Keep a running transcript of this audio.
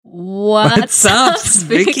What's up,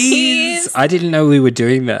 spookies? I didn't know we were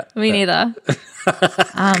doing that. Me neither.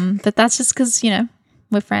 But that's just because,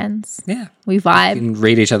 we're friends. Yeah. We vibe. We can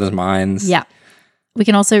read each other's minds. Yeah. We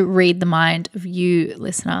can also read the mind of you,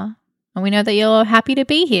 listener. And we know that you're happy to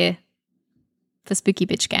be here for Spooky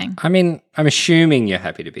Bitch Gang. I mean, I'm assuming you're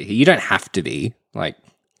happy to be here. You don't have to be.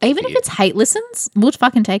 Even if it's hate listens, we'll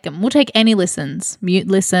fucking take them. We'll take any listens. Mute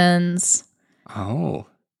listens. Oh.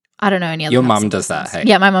 I don't know any other. Your mum does that, hey?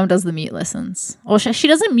 Yeah, my mum does the mute listens. Or she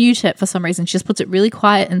doesn't mute it for some reason. She just puts it really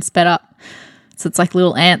quiet and sped up. So it's like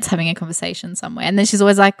little ants having a conversation somewhere. And then she's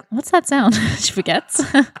always like, what's that sound? She forgets.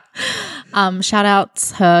 Shout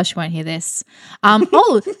out her. She won't hear this.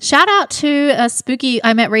 Shout out to a spooky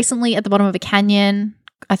I met recently at the bottom of a canyon.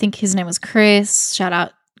 I think his name was Chris. Shout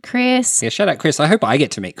out Chris. Yeah, shout out Chris. I hope I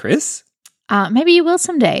get to meet Chris. Maybe you will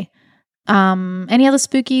someday. Any other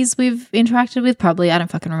spookies we've interacted with? Probably. I don't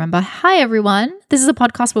fucking remember. Hi, everyone. This is a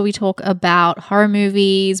podcast where we talk about horror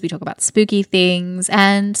movies, we talk about spooky things,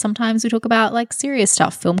 and sometimes we talk about serious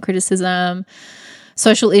stuff, film criticism,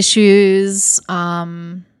 social issues,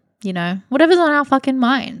 whatever's on our fucking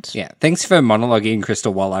mind. Yeah. Thanks for monologuing,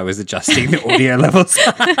 Crystal, while I was adjusting the audio levels.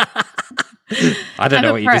 I don't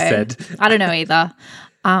know what you just said. I don't know either.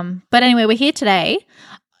 But anyway, we're here today.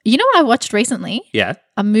 You know what I watched recently? Yeah.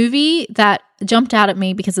 A movie that jumped out at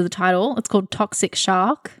me because of the title. It's called Toxic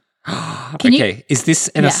Shark. Is this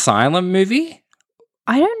an asylum movie?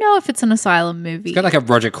 I don't know if it's an asylum movie. It's got a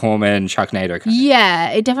Roger Corman, Sharknado kind of. Yeah,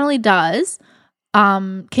 it definitely does.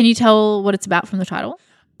 Can you tell what it's about from the title?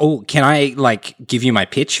 Oh, can I give you my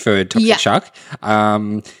pitch for Toxic Shark?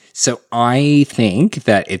 So I think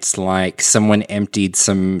that it's like someone emptied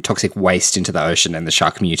some toxic waste into the ocean and the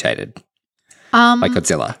shark mutated. Like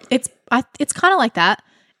Godzilla. It's kind of like that.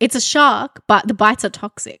 It's a shark, but the bites are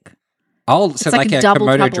toxic. Oh, so it's like a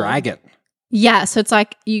Komodo dragon. Yeah, so it's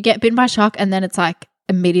like you get bitten by a shark and then it's like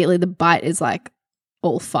immediately the bite is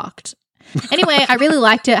all fucked. Anyway, I really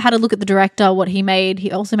liked it. Had a look at the director, what he made.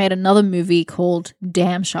 He also made another movie called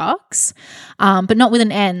Damn Sharks, but not with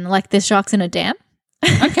an N. Like there's sharks in a dam.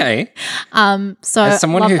 Okay. So as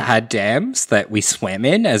someone who had dams that we swam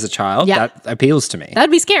in as a child, that appeals to me. That'd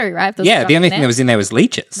be scary, right? Yeah, the only thing that was in there was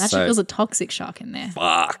leeches. Imagine if there was a toxic shark in there.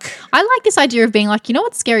 Fuck. I like this idea of being like, you know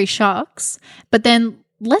what's scary? Sharks. But then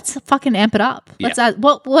let's fucking amp it up. Let's add,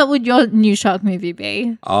 what would your new shark movie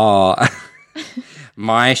be? Oh,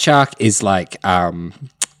 my shark is it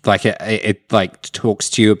talks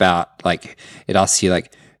to you about it asks you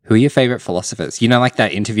who are your favorite philosophers? You know,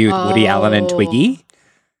 that interview with Woody Allen and Twiggy?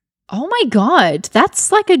 Oh my God.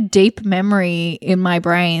 That's a deep memory in my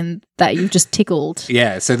brain that you've just tickled.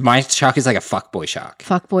 Yeah. So my shark is a fuckboy shark.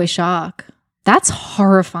 Fuckboy shark. That's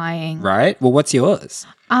horrifying. Right? Well, what's yours?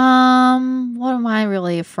 What am I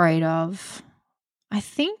really afraid of? I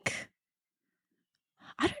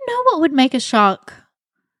don't know what would make a shark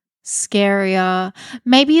scarier.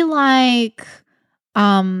 Maybe a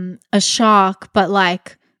shark,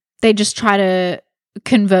 but they just try to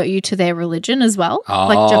convert you to their religion as well. Oh.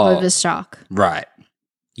 Like Jehovah's shark. Right.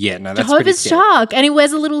 Yeah, no, that's Jehovah's shark, and he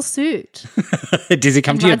wears a little suit. Does he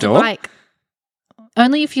come to your door?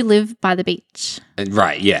 Only if you live by the beach.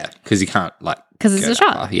 Right, yeah, because you can't because it's a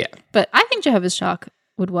shark. Yeah. But I think Jehovah's shark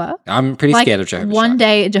would work. I'm pretty scared of Jehovah's shark. One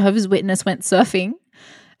day a Jehovah's Witness went surfing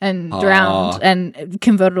and drowned and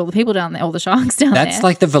converted all the people down there, all the sharks down there. That's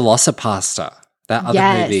like the Velocipasta, that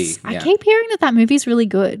other movie. I keep hearing that movie's really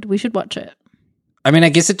good. We should watch it. I mean, I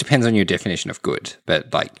guess it depends on your definition of good,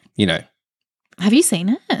 but Have you seen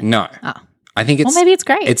it? No. Oh. I think it's... Well, maybe it's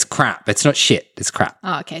great. It's crap. It's not shit. It's crap.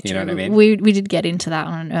 Oh, okay. True. You know what I mean? We did get into that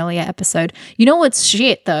on an earlier episode. You know what's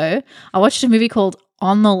shit, though? I watched a movie called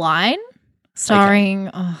On the Line, starring...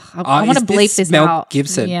 Okay. I want to bleep this Mel out.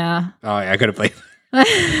 Gibson? Yeah. Oh, yeah, I got to bleep.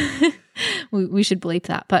 we should bleep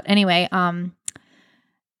that. But anyway,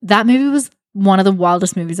 that movie was one of the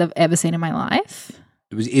wildest movies I've ever seen in my life.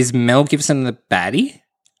 Is Mel Gibson the baddie?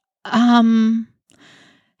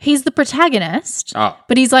 He's the protagonist,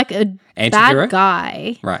 but he's a Anti-hero? bad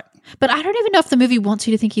guy. Right. But I don't even know if the movie wants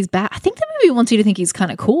you to think he's bad. I think the movie wants you to think he's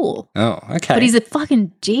kind of cool. Oh, okay. But he's a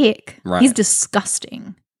fucking dick. Right. He's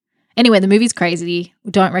disgusting. Anyway, the movie's crazy.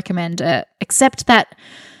 We don't recommend it, except that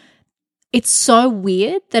it's so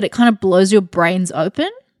weird that it kind of blows your brains open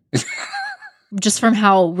just from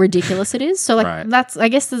how ridiculous it is. So I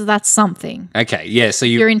guess that's something. Okay, yeah. So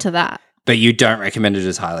you're into that. But you don't recommend it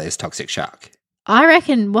as highly as Toxic Shark? I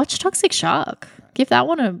reckon watch Toxic Shark. Give that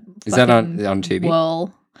one a Is that on Tubi?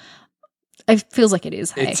 Well, it feels like it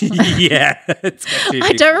is, hey? Yeah.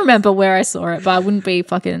 I don't remember where I saw it, but I wouldn't be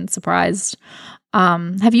fucking surprised.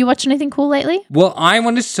 Have you watched anything cool lately? Well, I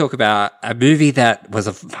wanted to talk about a movie that was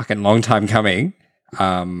a fucking long time coming.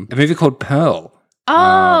 A movie called Pearl.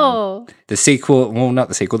 Oh. The sequel, well, not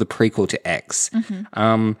the sequel, the prequel to X.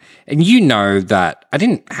 And you know that I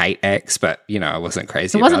didn't hate X, but, you know, I wasn't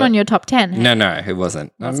crazy It wasn't about on your top 10. Hey? No, it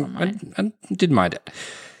wasn't. Wasn't mine. I didn't mind it.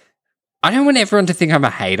 I don't want everyone to think I'm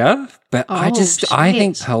a hater, but I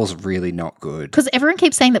think Pearl's really not good. Because everyone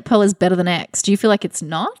keeps saying that Pearl is better than X. Do you feel like it's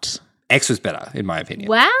not? X was better, in my opinion.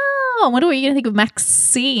 Wow. I wonder what you're going to think of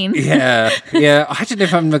Maxine. Yeah. I don't know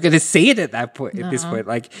if I'm not going to see it at that point. At this point,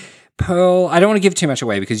 like Pearl, I don't want to give too much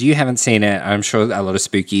away because you haven't seen it. I'm sure a lot of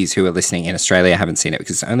spookies who are listening in Australia haven't seen it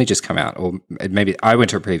because it's only just come out, or maybe I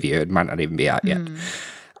went to a preview. It might not even be out yet.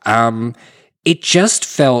 It just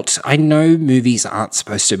felt, I know movies aren't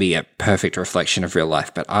supposed to be a perfect reflection of real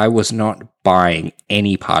life, but I was not buying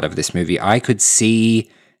any part of this movie. I could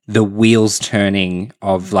see the wheels turning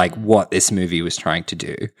of like what this movie was trying to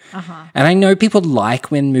do. And I know people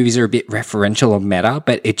like when movies are a bit referential or meta,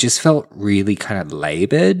 but it just felt really kind of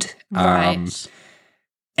labored. Right.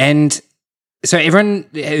 And so everyone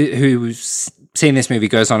who's seen this movie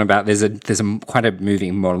goes on about there's a quite a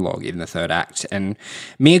moving monologue in the third act, and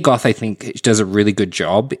Mia Goth I think does a really good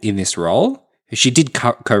job in this role. She did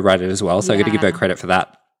co-write it as well, so I got to give her credit for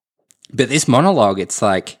that. But this monologue, it's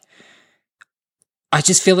like I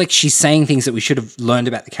just feel like she's saying things that we should have learned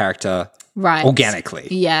about the character organically.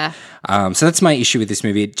 Yeah. So that's my issue with this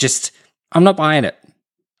movie. I'm not buying it.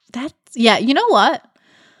 You know what?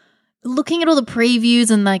 Looking at all the previews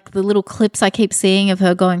and like the little clips I keep seeing of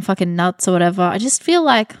her going fucking nuts or whatever, I just feel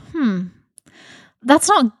like, that's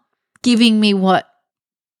not giving me what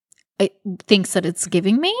it thinks that it's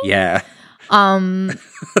giving me. Yeah.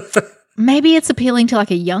 Maybe it's appealing to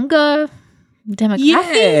like a younger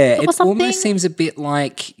demographic or something. It almost seems a bit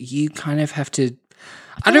like you kind of have to.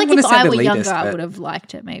 I don't like want to if sound I were elitist, younger, I but would have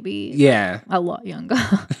liked it. Maybe, a lot younger.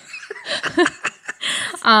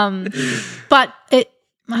 But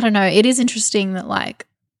I don't know. It is interesting that like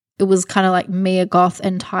it was kind of like Mia Goth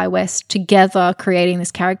and Ty West together creating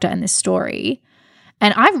this character and this story.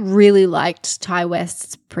 And I really liked Ty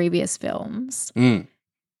West's previous films.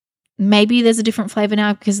 Maybe there's a different flavor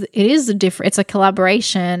now because it's a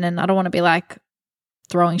collaboration, and I don't want to be like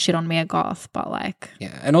throwing shit on Mia Goth, but like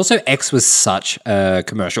and also X was such a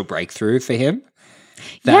commercial breakthrough for him.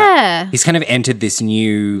 He's kind of entered this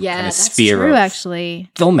new kind of sphere of actually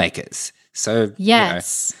filmmakers. So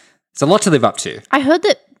yes, it's a lot to live up to. I heard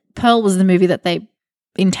that Pearl was the movie that they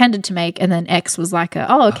intended to make, and then X was like,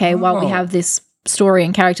 well, we have this story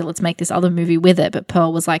and character, let's make this other movie with it. But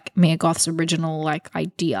Pearl was like Mia Goth's original like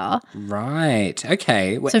idea. Right.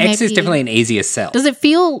 Okay. Well, so X is definitely an easier sell. Does it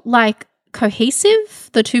feel like cohesive,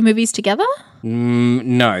 the two movies together?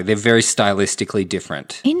 No, they're very stylistically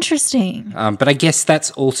different. Interesting. But I guess that's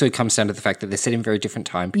also comes down to the fact that they're set in very different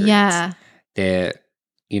time periods. Yeah. They're,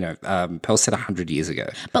 Pearl set 100 years ago.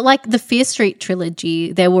 But like the Fear Street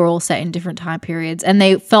trilogy, they were all set in different time periods, and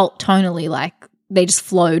they felt tonally like they just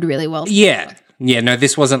flowed really well together. Yeah, no,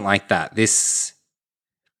 this wasn't like that.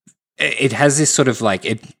 It has this sort of like,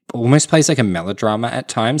 it almost plays like a melodrama at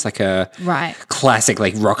times, like a classic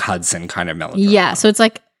like Rock Hudson kind of melodrama. Yeah, so it's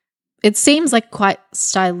like, it seems like quite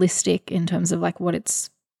stylistic in terms of like what it's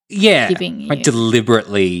giving you. Quite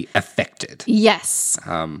deliberately affected. Yes.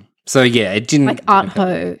 So yeah, it didn't. Like art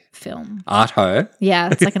ho film. Art ho? Yeah,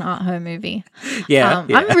 it's like an art ho movie. Yeah.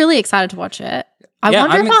 I'm really excited to watch it. I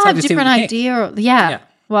wonder if I'll have a different idea.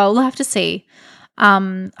 Well, we'll have to see.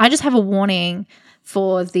 I just have a warning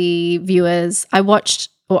for the viewers. I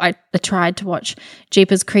tried to watch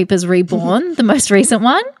Jeepers Creepers Reborn, the most recent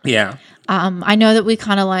one. Yeah. I know that we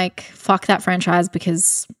kind of like fuck that franchise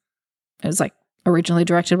because it was like originally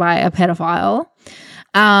directed by a pedophile.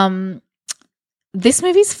 This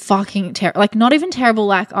movie's fucking terrible. Like not even terrible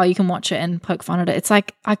like, you can watch it and poke fun at it. It's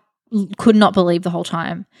like I could not believe the whole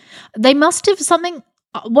time. They must have something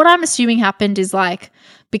 – what I'm assuming happened is like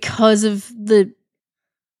because of the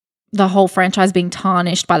whole franchise being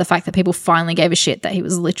tarnished by the fact that people finally gave a shit that he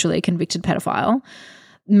was literally a convicted pedophile,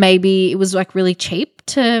 maybe it was like really cheap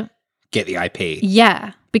to – get the IP.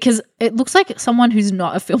 Yeah, because it looks like someone who's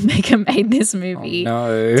not a filmmaker made this movie. Oh,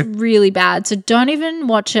 no. It's really bad. So don't even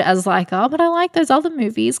watch it as like, but I like those other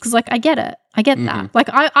movies because like I get it. I get that. Like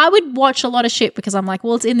I would watch a lot of shit because I'm like,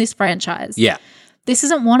 well, it's in this franchise. Yeah. This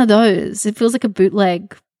isn't one of those. It feels like a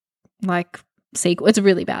bootleg like sequel. It's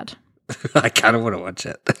really bad. I kind of want to watch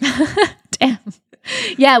it. Damn.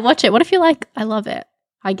 Yeah, watch it. What if you're like, I love it.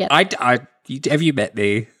 I get it. Have you met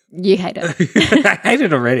me? You hate it. I hate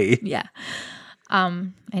it already. Yeah.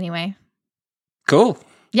 Anyway. Cool.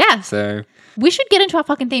 Yeah. So we should get into our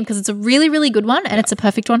fucking theme because it's a really, really good one and it's a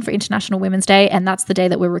perfect one for International Women's Day, and that's the day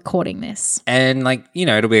that we're recording this. and like, you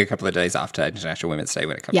know, it'll be a couple of days after International Women's Day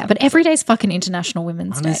when it comes Yeah, out. but every day's fucking International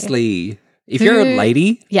Women's Day. Honestly, if you're a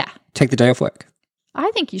lady, Yeah. take the day off work. I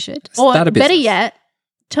think you should. Start Or a better business. yet,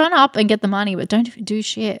 turn up and get the money, but don't do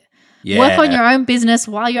shit. Yeah. Work on your own business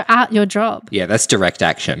while you're at your job. Yeah, that's direct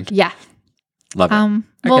action. Yeah. Love it.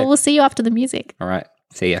 Well, Okay. we'll see you after the music. All right.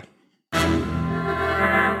 See ya.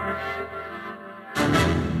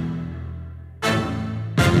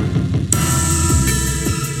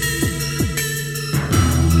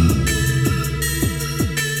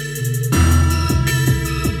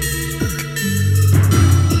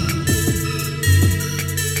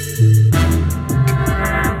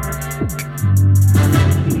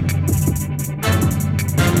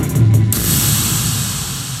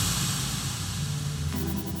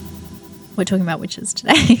 We're talking about witches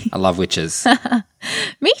today. I love witches.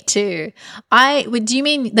 Me too. Do you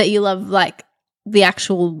mean that you love like the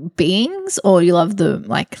actual beings, or you love the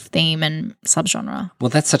like theme and subgenre? Well,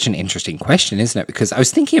 that's such an interesting question, isn't it? Because I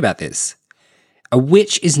was thinking about this. A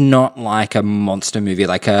witch is not like a monster movie,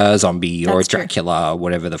 like a zombie or a That's true. Dracula or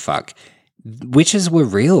whatever the fuck. Witches were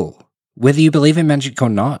real. Whether you believe in magic or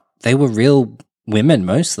not, they were real women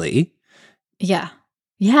mostly. Yeah.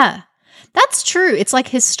 Yeah. That's true. It's like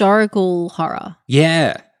historical horror,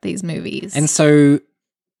 Yeah. these movies. And so,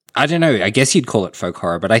 I don't know, I guess you'd call it folk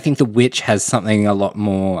horror, but I think The Witch has something a lot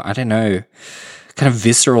more, I don't know, kind of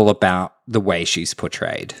visceral about the way she's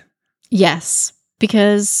portrayed. yes,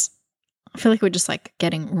 because I feel like we're just like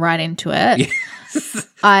getting right into it.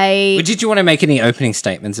 Yeah. Did you want to make any opening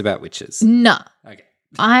statements about witches? No. Okay.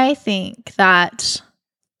 I think that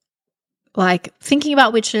like thinking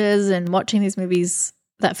about witches and watching these movies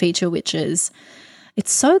that feature witches,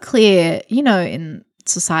 it's so clear, you know, in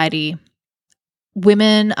society,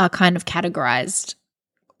 women are kind of categorized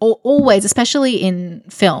always, especially in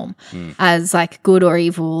film, as like good or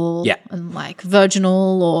evil, Yeah. and like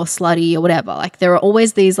virginal or slutty or whatever. Like there are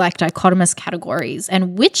always these like dichotomous categories,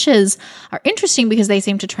 and witches are interesting because they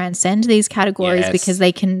seem to transcend these categories Yes. because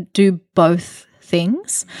they can do both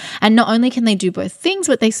things. And not only can they do both things,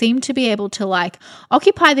 but they seem to be able to like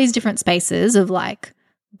occupy these different spaces of like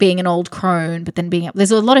being an old crone, but then being able, there's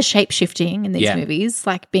a lot of shape shifting in these Yeah. movies,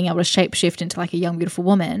 like being able to shape shift into like a young, beautiful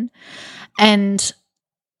woman. And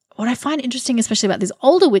what I find interesting, especially about these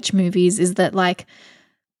older witch movies, is that like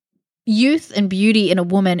youth and beauty in a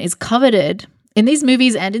woman is coveted in these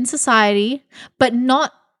movies and in society, but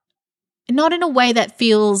not in a way that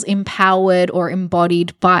feels empowered or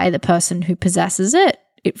embodied by the person who possesses it.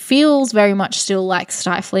 It feels very much still like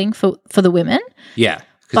stifling for the women. Yeah. But-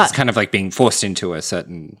 Because it's kind of like being forced into a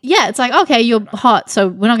certain. Yeah, it's like, okay, you're hot, so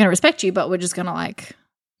we're not going to respect you, but we're just going to like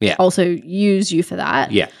Yeah. also use you for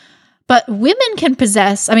that. Yeah. But women can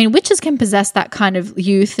possess, I mean, witches can possess that kind of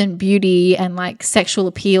youth and beauty and like sexual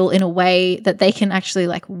appeal in a way that they can actually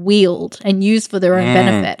like wield and use for their own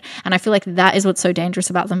benefit. And I feel like that is what's so dangerous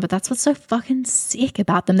about them, but that's what's so fucking sick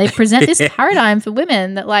about them. They present this paradigm for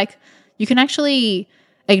women that like you can actually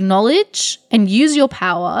acknowledge and use your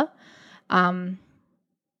power.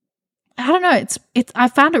 I don't know. I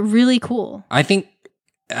found it really cool. I think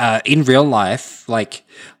in real life, like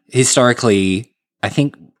historically, I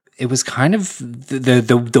think it was kind of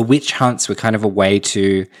the witch hunts were kind of a way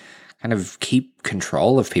to kind of keep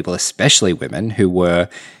control of people, especially women who were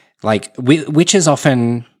like witches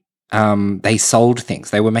often they sold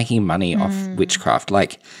things. They were making money off witchcraft.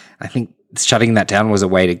 Like I think shutting that down was a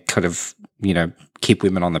way to kind of, you know, keep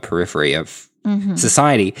women on the periphery of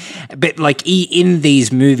society. But like in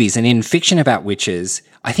these movies and in fiction about witches,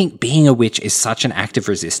 I think being a witch is such an act of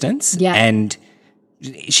resistance. Yeah. And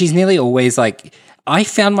she's nearly always like, I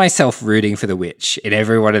found myself rooting for the witch in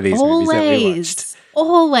every one of these movies that we watched.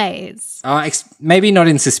 Always. Maybe not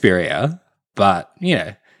in Suspiria, but you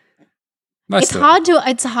know, most It's of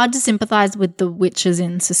hard to sympathize with the witches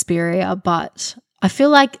in Suspiria, but I feel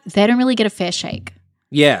like they don't really get a fair shake.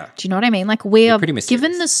 Yeah. Do you know what I mean? Like we are pretty mysterious.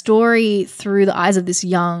 given the story through the eyes of this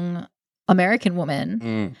young American woman,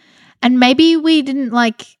 Mm. and maybe we didn't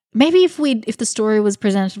like. Maybe if the story was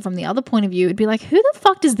presented from the other point of view, it'd be like, who the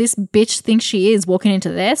fuck does this bitch think she is walking into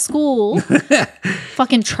their school,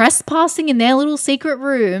 fucking trespassing in their little secret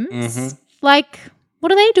rooms? Mm-hmm. Like,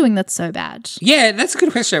 what are they doing that's so bad? Yeah, that's a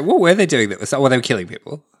good question. What were they doing that was? Well, they were killing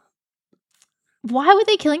people. Why were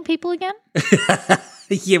they killing people again?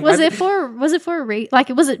 Yeah. Was it for was it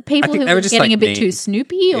people think who they were were just, getting like, a bit mean. too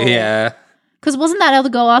snoopy? Or? Yeah. Because wasn't that other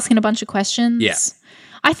girl asking a bunch of questions? Yeah.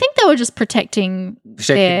 I think they were just protecting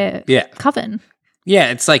their Yeah. coven.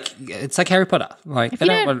 Yeah, it's like Harry Potter. Like If they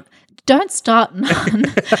you don't don't want Don't start none.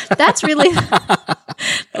 That's really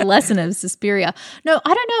the lesson of Suspiria. No,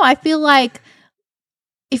 I don't know. I feel like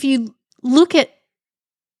if you look at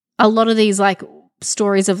a lot of these like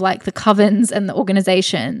stories of like the covens and the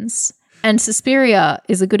organizations, and Suspiria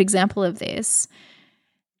is a good example of this,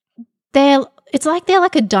 it's like they're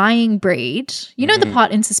like a dying breed. You know the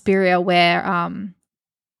part in Suspiria where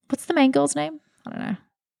what's the main girl's name? I don't know.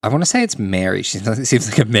 I want to say it's Mary. She seems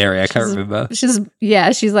like a Mary. I can't remember.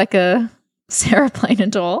 She's like a Sarah plain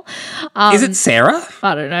and all. Is it Sarah?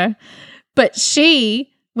 I don't know. But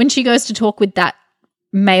when she goes to talk with that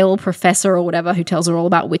male professor or whatever who tells her all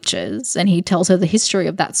about witches, and he tells her the history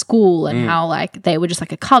of that school and how like they were just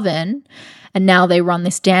like a coven and now they run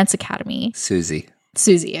this dance academy. Susie,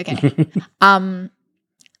 okay.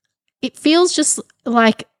 It feels just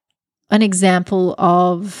like an example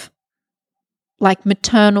of like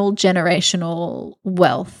maternal generational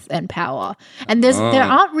wealth and power. And there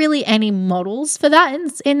aren't really any models for that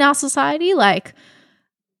in our society. Like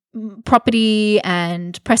property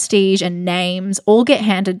and prestige and names all get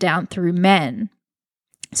handed down through men.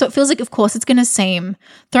 So it feels like, of course, it's going to seem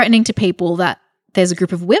threatening to people that there's a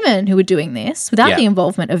group of women who are doing this without the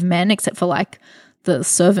involvement of men, except for like the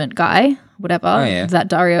servant guy, whatever, that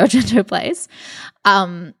Dario Argento plays.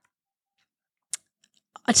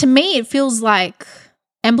 To me, it feels like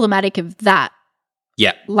emblematic of that.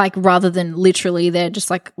 Yeah. Like rather than literally they're just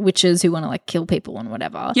like witches who want to like kill people and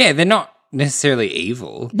whatever. Yeah, they're not necessarily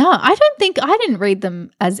evil. No, I didn't read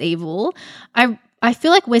them as evil. I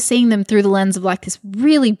feel like we're seeing them through the lens of like this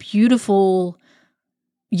really beautiful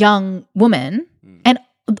young woman. And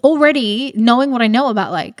already knowing what I know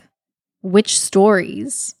about like witch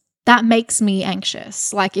stories, that makes me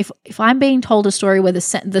anxious. Like if I'm being told a story where the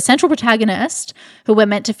central protagonist, who we're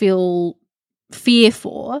meant to feel fear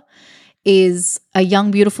for, is a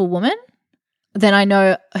young, beautiful woman, then I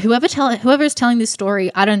know whoever is telling this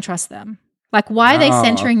story, I don't trust them. Like, why are they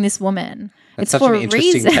centering this woman? That's such an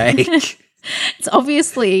interesting take. It's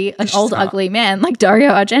obviously an old, ugly man like Dario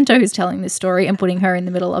Argento who's telling this story and putting her in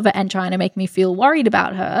the middle of it and trying to make me feel worried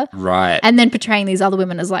about her. Right. And then portraying these other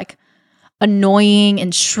women as like annoying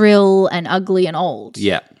and shrill and ugly and old.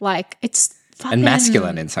 Yeah. Like it's fucking... And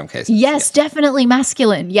masculine in some cases. Yes, definitely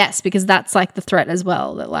masculine. Yes, because that's like the threat as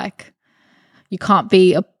well, that like you can't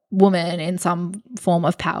be a woman in some form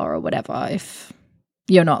of power or whatever if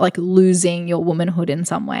you're not like losing your womanhood in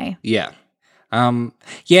some way. Yeah.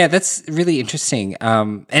 Yeah, that's really interesting.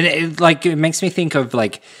 And it makes me think of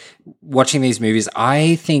like watching these movies.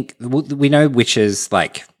 I think we know witches,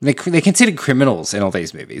 like they're considered criminals in all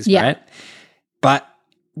these movies, right? But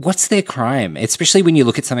what's their crime? Especially when you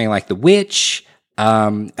look at something like The Witch,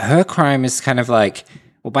 her crime is kind of like,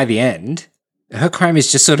 well, by the end, her crime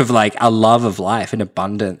is just sort of like a love of life, an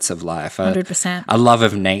abundance of life, 100%. A love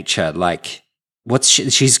of nature. Like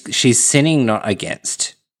she's sinning not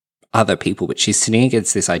against other people, but she's sinning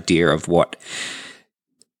against this idea of what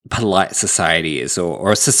polite society is,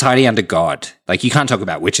 or a society under God. Like you can't talk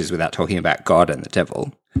about witches without talking about God and the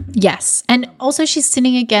devil. Yes. And also she's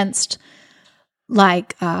sinning against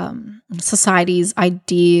like society's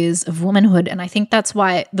ideas of womanhood. And I think that's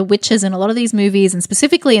why the witches in a lot of these movies, and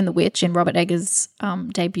specifically in The Witch, in Robert Eggers'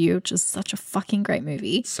 debut, which is such a fucking great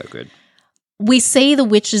movie. So good. We see the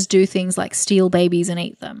witches do things like steal babies and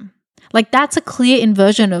eat them. Like that's a clear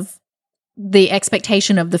inversion of the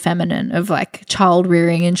expectation of the feminine, of like child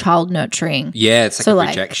rearing and child nurturing. Yeah, it's like a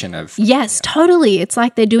rejection of... Yes, totally. It's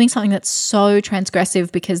like they're doing something that's so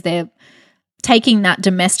transgressive because they're taking that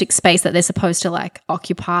domestic space that they're supposed to like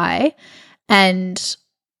occupy and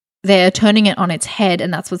they're turning it on its head,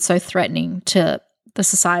 and that's what's so threatening to the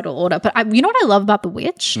societal order. But you know what I love about The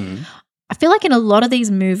Witch? I feel like in a lot of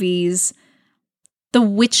these movies, the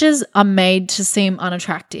witches are made to seem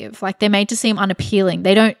unattractive. Like they're made to seem unappealing.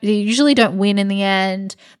 They usually don't win in the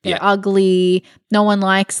end. They're ugly. No one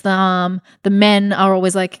likes them. The men are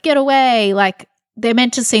always like, get away. Like they're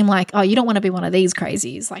meant to seem like, oh, you don't want to be one of these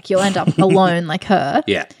crazies. Like you'll end up alone like her.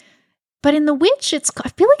 Yeah. But in The Witch, I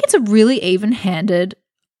feel like it's a really even-handed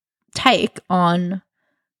take on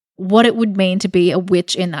what it would mean to be a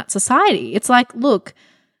witch in that society. It's like, look,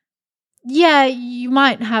 yeah, you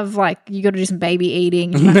might have like, you got to do some baby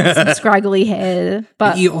eating, you might have some scraggly hair,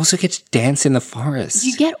 but you also get to dance in the forest.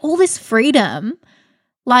 You get all this freedom.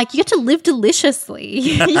 Like you get to live deliciously.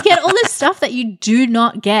 You get all this stuff that you do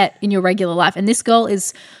not get in your regular life. And this girl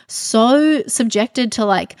is so subjected to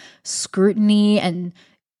like scrutiny and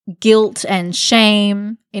guilt and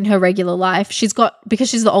shame in her regular life. Because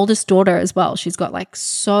she's the oldest daughter as well, she's got like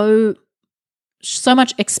so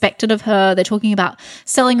much expected of her. They're talking about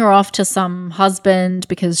selling her off to some husband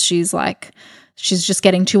because she's she's just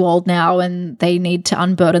getting too old now and they need to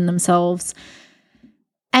unburden themselves.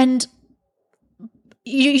 And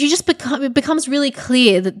you just it becomes really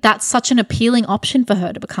clear that that's such an appealing option for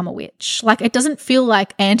her to become a witch. Like, it doesn't feel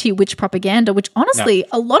like anti-witch propaganda, which honestly,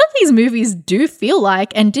 a lot of these movies do feel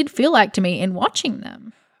like and did feel like to me in watching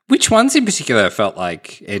them. Which ones in particular felt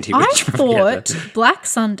like anti-witch propaganda? I thought Black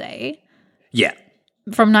Sunday. Yeah.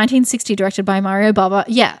 From 1960, directed by Mario Bava.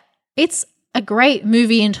 Yeah, it's a great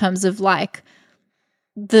movie in terms of like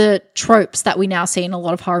the tropes that we now see in a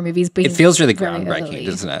lot of horror movies. Being it feels really groundbreaking,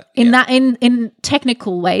 doesn't it? In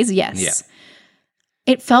technical ways, yes.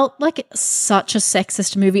 Yeah. It felt like such a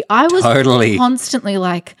sexist movie. I was constantly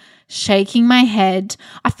like shaking my head.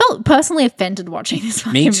 I felt personally offended watching this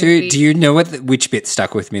fucking Me too. movie. Do you know which bit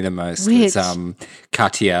stuck with me the most? Which?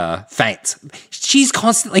 Katia faints. She's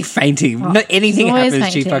constantly fainting. Anything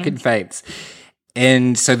happens, she fucking faints.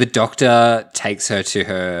 And so the doctor takes her to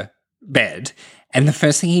her bed, and the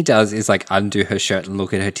first thing he does is like undo her shirt and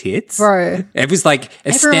look at her tits. Bro. It was like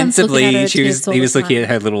ostensibly he was looking at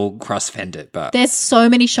her little cross fender, but there's so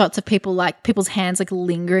many shots of people's hands like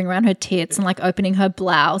lingering around her tits and like opening her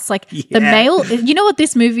blouse. Like the male, you know what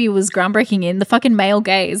this movie was groundbreaking in? The fucking male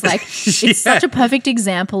gaze. Like it's such a perfect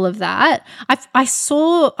example of that. I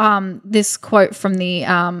saw this quote from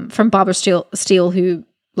from Barbara Steele who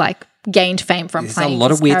like gained fame from There's playing a lot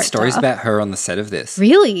of weird character. stories about her on the set of this.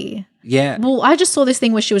 Really? Yeah. Well, I just saw this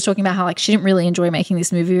thing where she was talking about how like she didn't really enjoy making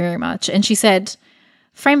this movie very much. And she said,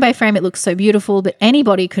 frame by frame, it looks so beautiful, but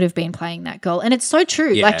anybody could have been playing that girl. And it's so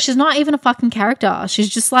true. Yeah. Like, she's not even a fucking character. She's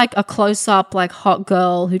just like a close-up, like, hot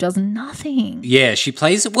girl who does nothing. Yeah, she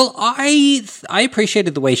plays – well, I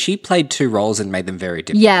appreciated the way she played two roles and made them very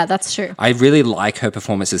different. Yeah, that's true. I really like her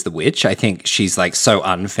performance as the witch. I think she's, like, so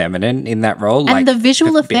unfeminine in that role. And like, the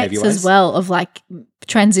visual effects as well of, like,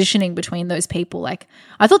 transitioning between those people. Like,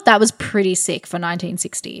 I thought that was pretty sick for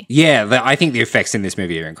 1960. Yeah, I think the effects in this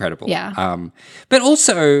movie are incredible. Yeah. But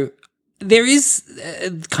also, there is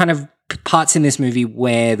kind of parts in this movie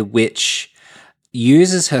where the witch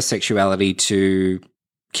uses her sexuality to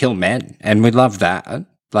kill men, and we love that.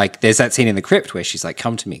 Like, there's that scene in the crypt where she's like,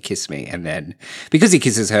 come to me, kiss me, and then because he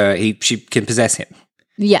kisses her, she can possess him.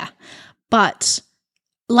 Yeah. But,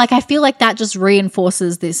 like, I feel like that just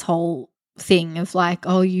reinforces this whole thing of like,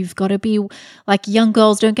 oh, you've got to be like, young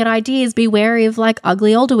girls don't get ideas, be wary of like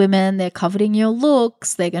ugly older women, they're coveting your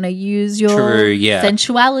looks, they're going to use your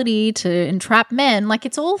sensuality to entrap men. Like,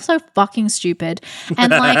 it's all so fucking stupid.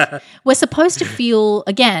 And like, we're supposed to feel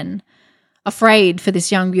again afraid for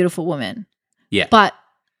this young beautiful woman. Yeah. But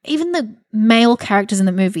even the male characters in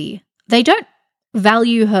the movie, they don't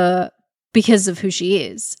value her because of who she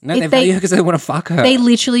is. No, they value her because they want to fuck her. They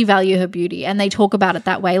literally value her beauty, and they talk about it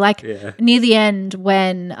that way. Like near the end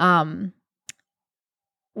when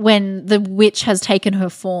the witch has taken her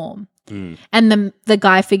form and the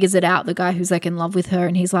guy figures it out, the guy who's like in love with her,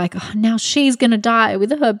 and he's like, oh, now she's going to die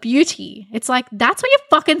with her beauty. It's like, that's what you're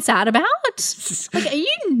fucking sad about? Like, are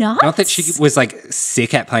you nuts? Not that she was like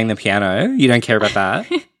sick at playing the piano. You don't care about that?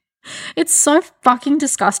 It's so fucking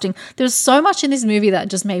disgusting. There's so much in this movie that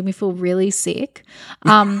just made me feel really sick.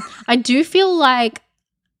 I do feel like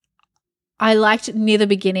I liked near the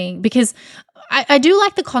beginning because I do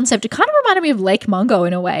like the concept. It kind of reminded me of Lake Mungo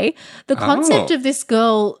in a way. The concept of this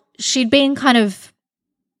girl, she'd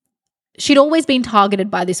always been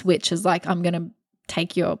targeted by this witch as like, I'm going to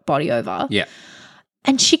take your body over. Yeah.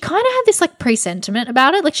 And she kind of had this like presentiment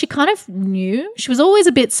about it. Like, she kind of knew. She was always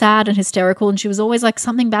a bit sad and hysterical, and she was always like,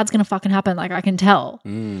 something bad's going to fucking happen. Like, I can tell.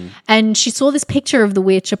 And she saw this picture of the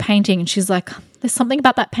witch, a painting, and she's like, there's something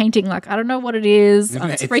about that painting. Like, I don't know what it is.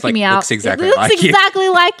 It's freaking like, me out. Looks exactly it looks exactly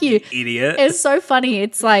like you. Idiot. It's so funny.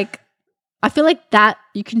 It's like, I feel like that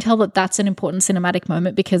you can tell that that's an important cinematic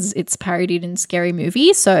moment because it's parodied in Scary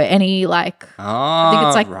Movie. So any like, I think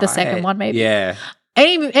it's like the second one maybe. Yeah.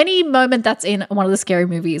 Any moment that's in one of the Scary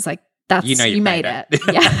Movies, like that's you made it.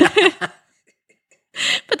 Yeah.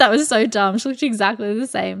 But that was so dumb. She looked exactly the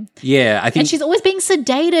same. Yeah, I think. And she's always being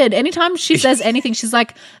sedated. Anytime she says anything, she's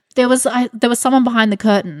like, there was someone behind the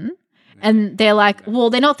curtain, and they're like, well,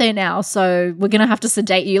 they're not there now, so we're gonna have to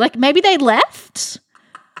sedate you. Like, maybe they left.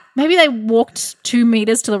 Maybe they walked 2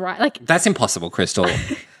 meters to the right. Like, that's impossible, Crystal.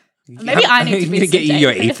 Maybe I need to be get you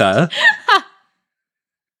your ether.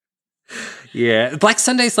 Yeah, Black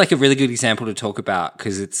Sunday is like a really good example to talk about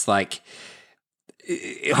because it's like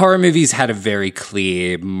horror movies had a very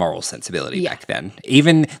clear moral sensibility back then.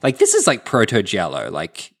 Even like this is like proto-giallo.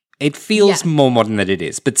 Like it feels more modern than it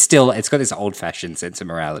is, but still it's got this old-fashioned sense of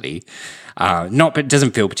morality. But it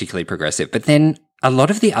doesn't feel particularly progressive. But then a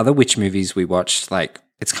lot of the other witch movies we watched, like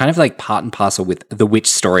it's kind of like part and parcel with the witch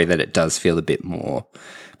story that it does feel a bit more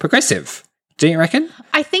progressive. Do you reckon?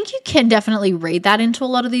 I think you can definitely read that into a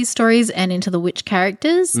lot of these stories and into the witch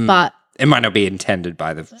characters, but it might not be intended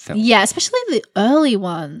by the film. Yeah, especially the early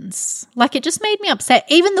ones. Like, it just made me upset.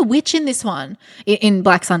 Even the witch in this one, in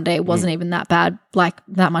Black Sunday, wasn't even that bad, like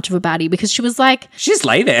that much of a baddie, because she was like, she just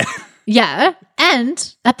lay there. Yeah,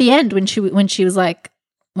 and at the end when she was like,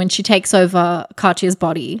 when she takes over Katya's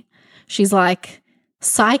body, she's like,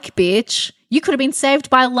 psych, bitch. You could have been saved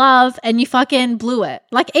by love and you fucking blew it.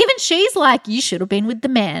 Like, even she's like, you should have been with the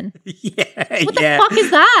man. Yeah. What the fuck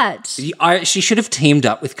is that? She should have teamed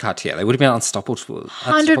up with Katya. They would have been unstoppable.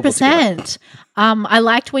 100%. I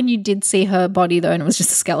liked when you did see her body, though, and it was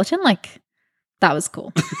just a skeleton. Like, that was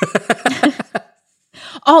cool.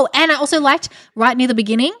 Oh, and I also liked right near the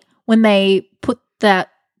beginning when they put that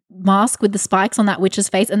mask with the spikes on that witch's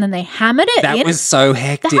face and then they hammered it in. That was so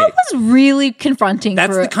hectic. That was really confronting.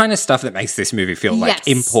 That's the kind of stuff that makes this movie feel like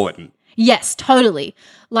important. Yes, totally.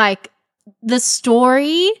 Like, the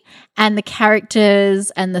story and the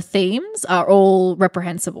characters and the themes are all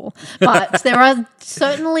reprehensible, but there are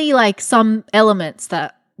certainly like some elements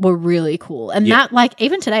that were really cool, and that, like,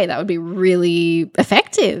 even today that would be really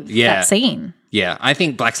effective. That scene. Yeah, I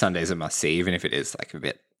think Black Sunday is a must see, even if it is like a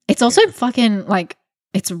bit. It's also fucking like,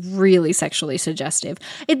 it's really sexually suggestive.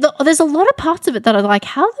 There's a lot of parts of it that are like,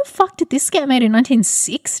 how the fuck did this get made in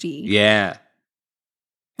 1960? Yeah.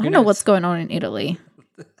 I don't know what's going on in Italy.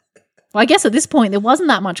 Well, I guess at this point there wasn't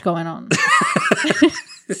that much going on.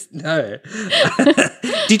 No.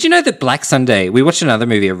 Did you know that Black Sunday, we watched another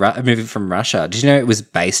movie, a movie from Russia. Did you know it was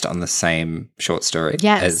based on the same short story?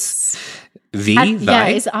 Yes. As V?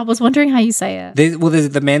 Yeah, I was wondering how you say it.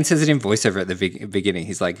 The man says it in voiceover at the beginning.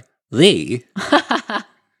 He's like, Lee.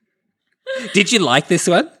 Did you like this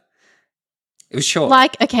one? It was short.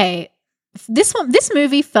 Like, okay, this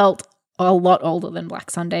movie felt a lot older than Black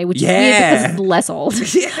Sunday, which is weird because it's less old.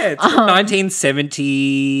 Yeah, it's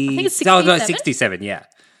 1970. I think it's 67. No, 67, yeah.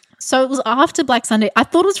 So it was after Black Sunday. I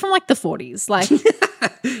thought it was from like the 40s. Like,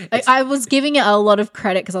 I was giving it a lot of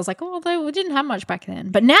credit because I was like, oh, although we didn't have much back then.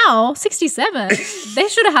 But now, 67, they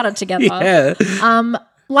should have had it together. Yeah.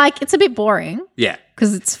 Like, it's a bit boring. Yeah.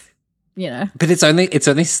 Because it's, you know. But it's only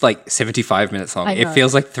like 75 minutes long. It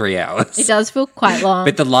feels like 3 hours. It does feel quite long.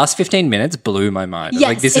 But the last 15 minutes blew my mind. Yes,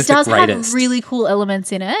 like, this it is the does greatest. have really cool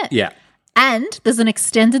elements in it. Yeah. And there's an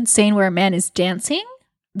extended scene where a man is dancing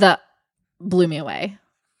that blew me away.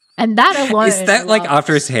 And that alone is that like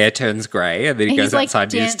after his hair turns grey and then he goes like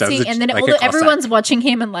outside and just does it, and then like everyone's watching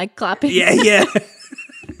him and like clapping. Yeah.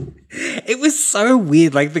 It was so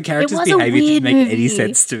weird. Like, the character's behavior didn't make any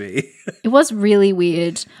sense to me. It was really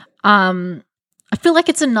weird. I feel like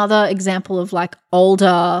it's another example of like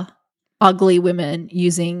older, ugly women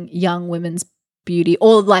using young women's beauty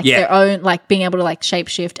or like their own, like being able to like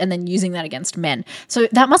shapeshift and then using that against men. So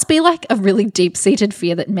that must be like a really deep-seated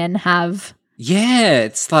fear that men have. Yeah,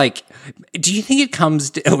 it's like, do you think it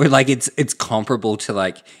comes to, or like it's comparable to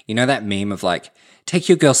like, you know, that meme of like, take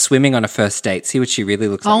your girl swimming on a first date, see what she really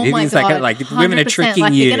looks like. Oh my God, like women are tricking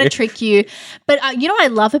like you. They're going to trick you. But you know what I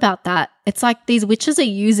love about that? It's like these witches are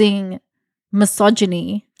using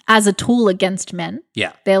misogyny as a tool against men.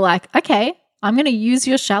 Yeah. They're like, okay, I'm going to use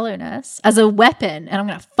your shallowness as a weapon and I'm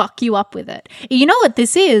going to fuck you up with it. You know what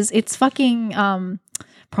this is? It's fucking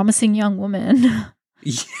promising young woman.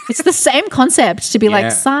 It's the same concept to be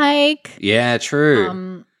like, psych. Yeah,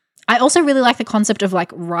 true. I also really like the concept of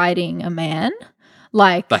like riding a man.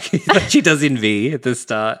 Like she does in V at the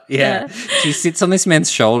start. Yeah. She sits on this man's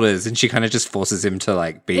shoulders and she kind of just forces him to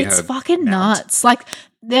like be her. It's fucking mount. nuts. Like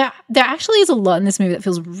there actually is a lot in this movie that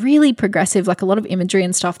feels really progressive, like a lot of imagery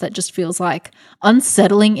and stuff that just feels like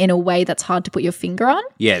unsettling in a way that's hard to put your finger on.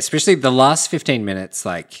 Yeah, especially the last 15 minutes,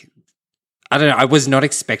 like, I don't know, I was not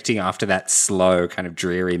expecting after that slow kind of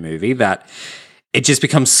dreary movie that it just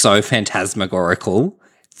becomes so phantasmagorical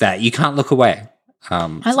that you can't look away.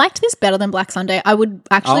 I liked this better than Black Sunday. I would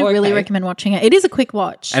actually really recommend watching it. It is a quick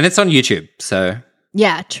watch. And it's on YouTube, so.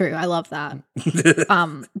 Yeah, true. I love that.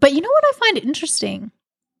 But you know what I find interesting?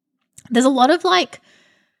 There's a lot of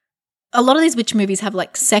these witch movies have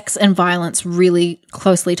like sex and violence really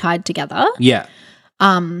closely tied together. Yeah.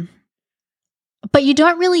 But you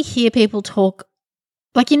don't really hear people talk,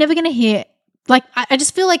 like you're never going to hear, like I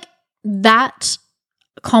just feel like that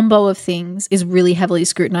combo of things is really heavily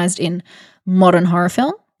scrutinized in modern horror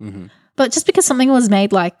film. Mm-hmm. But just because something was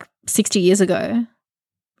made like 60 years ago,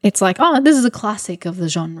 it's like, oh, this is a classic of the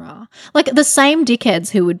genre. Like the same dickheads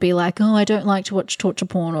who would be like, oh, I don't like to watch torture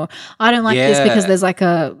porn, or I don't like this because there's like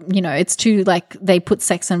a, you know, it's too like they put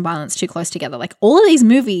sex and violence too close together. Like all of these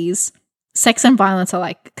movies sex and violence are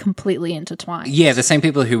like completely intertwined. Yeah, the same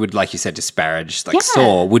people who would, like you said, disparage like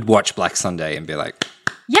Saw would watch Black Sunday and be like,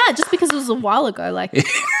 yeah, just because it was a while ago. Like,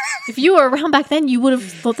 if you were around back then, you would have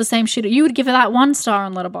thought the same shit. You would give it that 1 star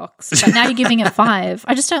on Letterboxd, but now you're giving it 5.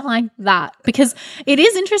 I just don't like that because it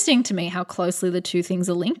is interesting to me how closely the two things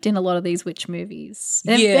are linked in a lot of these witch movies.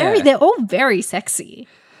 They're all very sexy.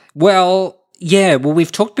 Well, yeah. Well,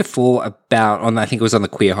 we've talked before about I think it was on the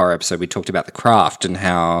queer horror episode. We talked about The Craft and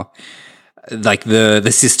how like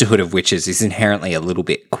the sisterhood of witches is inherently a little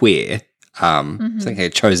bit queer. It's like a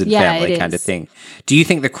chosen family kind of thing. Do you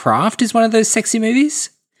think The Craft is one of those sexy movies?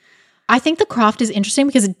 I think The Craft is interesting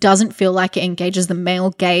because it doesn't feel like it engages the male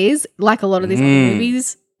gaze like a lot of these other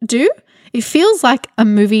movies do. It feels like a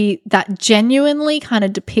movie that genuinely kind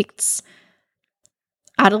of depicts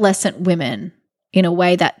adolescent women in a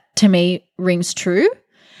way that to me rings true,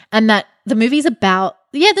 and that the movie's about,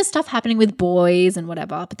 there's stuff happening with boys and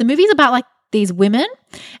whatever, but the movie's about like these women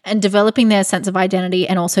and developing their sense of identity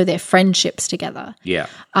and also their friendships together. Yeah.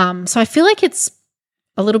 So I feel like it's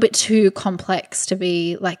a little bit too complex to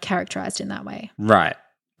be like characterized in that way. Right.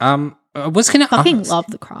 I was going to fucking love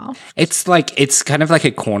The Craft. It's kind of like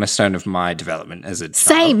a cornerstone of my development as a child.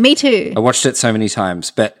 Same, me too. I watched it so many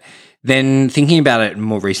times, but then thinking about it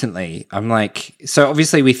more recently, I'm like, so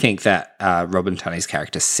obviously we think that Robin Tunney's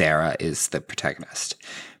character Sarah is the protagonist,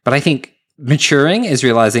 but I think maturing is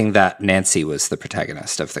realizing that Nancy was the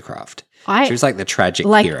protagonist of The Craft. She was like the tragic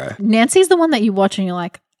hero. Nancy's the one that you watch and you're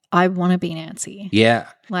like, I want to be Nancy. Yeah.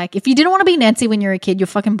 Like, if you didn't want to be Nancy when you were a kid, you're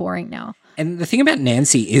fucking boring now. And the thing about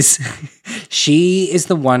Nancy is she is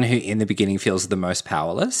the one who in the beginning feels the most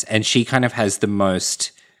powerless, and she kind of has the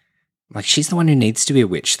most, like, she's the one who needs to be a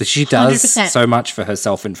witch. That she does 100%. So much for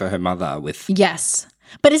herself and for her mother with. Yes.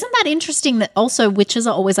 But isn't that interesting that also witches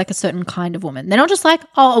are always like a certain kind of woman? They're not just like,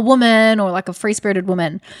 oh, a woman or like a free-spirited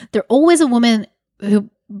woman. They're always a woman who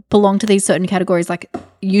belong to these certain categories, like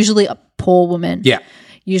usually a poor woman. Yeah.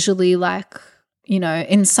 Usually like, you know,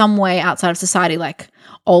 in some way outside of society, like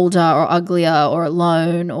older or uglier or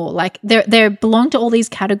alone, or like they belong to all these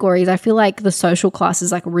categories. I feel like the social class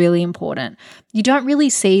is like really important. You don't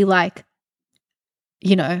really see like,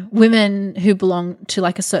 you know, women who belong to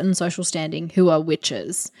like a certain social standing who are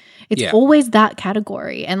witches. It's always that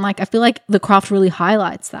category. And like I feel like The Craft really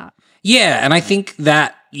highlights that. Yeah. And I think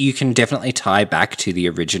that you can definitely tie back to the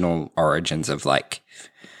original origins of like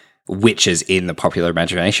witches in the popular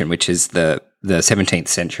imagination, which is the 17th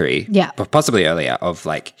century, but possibly earlier, of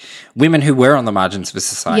like women who were on the margins of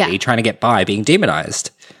society trying to get by, being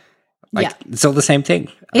demonized. Like it's all the same thing.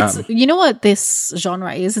 It's you know what this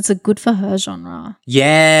genre is? It's a good for her genre.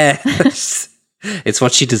 Yeah. It's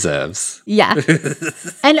what she deserves. Yeah.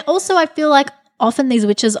 And also I feel like often these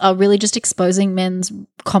witches are really just exposing men's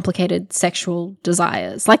complicated sexual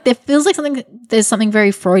desires. Like there feels like there's something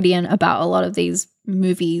very Freudian about a lot of these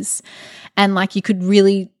movies, and like you could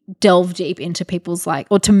really delve deep into people's like,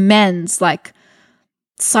 or to men's like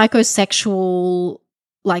psychosexual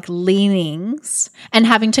like leanings, and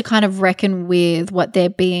having to kind of reckon with what they're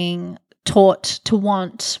being taught to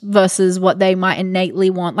want versus what they might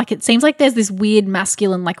innately want. Like it seems like there's this weird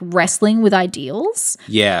masculine like wrestling with ideals.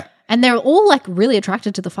 Yeah. And they're all like really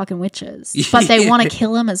attracted to the fucking witches, but they want to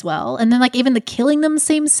kill them as well. And then like even the killing them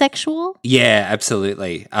seems sexual. Yeah,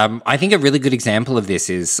 absolutely. I think a really good example of this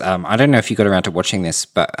is, I don't know if you got around to watching this,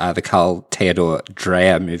 but the Carl Theodor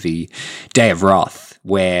Dreyer movie, Day of Wrath,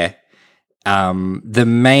 where the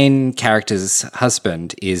main character's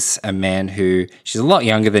husband is a man who, she's a lot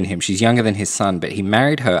younger than him. She's younger than his son, but he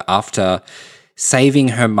married her after saving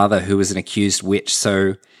her mother, who was an accused witch.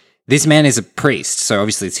 So this man is a priest, so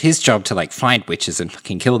obviously it's his job to like find witches and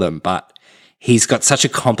fucking kill them, but he's got such a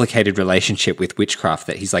complicated relationship with witchcraft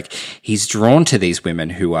that he's drawn to these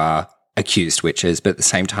women who are accused witches, but at the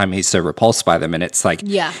same time he's so repulsed by them. And it's like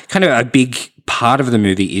kind of a big part of the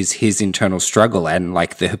movie is his internal struggle and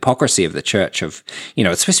like the hypocrisy of the church of, you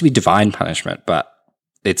know, it's supposed to be divine punishment, but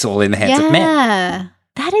it's all in the hands of men. Yeah,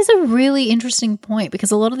 that is a really interesting point,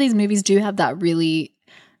 because a lot of these movies do have that really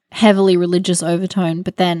heavily religious overtone,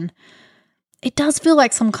 but then it does feel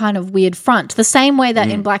like some kind of weird front. The same way that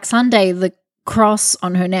in Black Sunday, the cross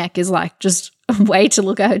on her neck is like just a way to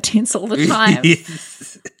look at her tits all the time.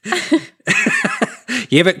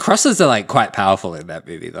 Yeah, but crosses are like quite powerful in that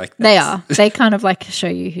movie. Like they are. They kind of like show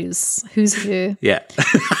you who's who. Yeah,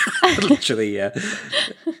 literally. Yeah.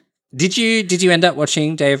 Did you end up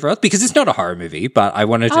watching Day of Wrath? Because it's not a horror movie, but I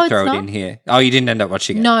wanted to throw it in here. Oh, you didn't end up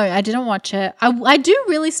watching it? No, I didn't watch it. I do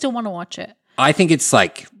really still want to watch it. I think it's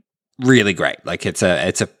like really great. Like it's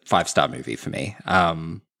a 5-star movie for me.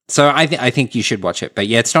 So I think you should watch it. But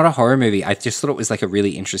yeah, it's not a horror movie. I just thought it was like a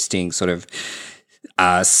really interesting sort of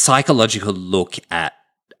psychological look at,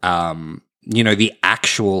 the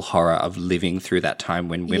actual horror of living through that time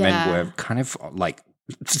when women were kind of like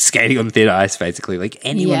skating on thin ice, basically. Like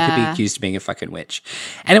anyone could be accused of being a fucking witch.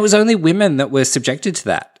 And it was only women that were subjected to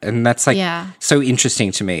that. And that's like so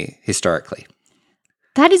interesting to me historically.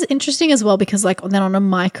 That is interesting as well because like then on a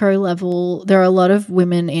micro level, there are a lot of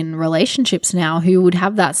women in relationships now who would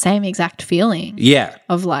have that same exact feeling. Yeah.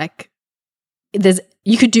 Of like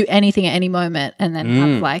you could do anything at any moment and then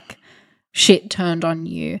have like shit turned on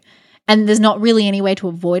you. And there's not really any way to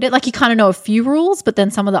avoid it. Like you kind of know a few rules, but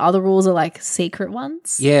then some of the other rules are like secret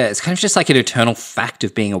ones. Yeah, it's kind of just like an eternal fact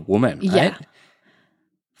of being a woman, right? Yeah.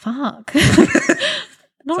 Fuck.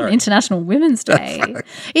 Not on International Women's Day.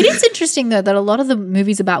 It is interesting though that a lot of the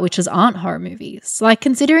movies about witches aren't horror movies. Like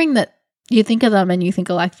considering that you think of them and you think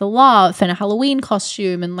of like The Laugh and a Halloween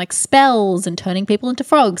costume and like spells and turning people into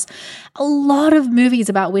frogs. A lot of movies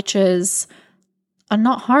about witches are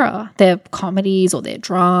not horror. They're comedies or they're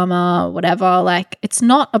drama or whatever. Like it's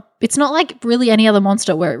not like really any other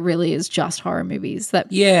monster where it really is just horror movies.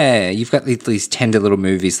 You've got these tender little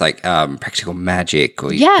movies like Practical Magic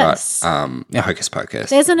or you've got Hocus Pocus.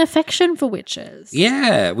 There's an affection for witches.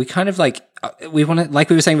 Yeah, we kind of like we want to, like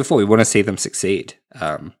we were saying before, we want to see them succeed.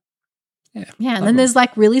 And then there's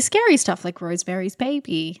like really scary stuff like Rosemary's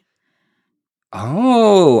Baby.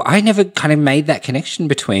 Oh, I never kind of made that connection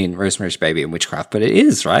between Rosemary's Baby and witchcraft, but it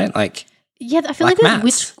is, right? Like, yeah, I feel like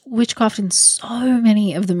there's witchcraft in so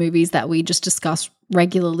many of the movies that we just discuss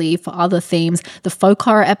regularly for other themes. The folk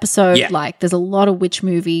horror episode, like there's a lot of witch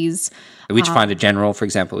movies. The Witchfinder General, for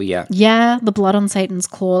example, Yeah, The Blood on Satan's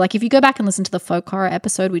Claw. Like if you go back and listen to the folk horror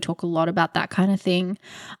episode, we talk a lot about that kind of thing.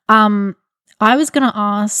 I was going to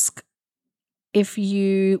ask if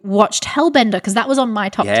you watched Hellbender, because that was on my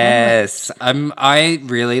top 10. Yes, I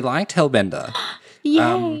really liked Hellbender.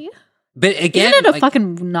 Yay. But again, isn't it a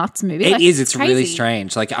fucking nuts movie? It is. It's crazy. Really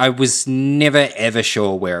strange. Like I was never ever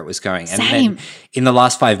sure where it was going. Same. And then in the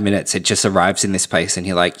last 5 minutes, it just arrives in this place and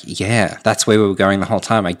you're like, yeah, that's where we were going the whole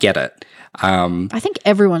time. I get it. I think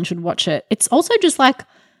everyone should watch it. It's also just like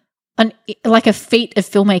a feat of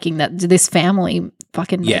filmmaking that this family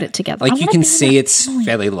fucking made it together. Like you can see it's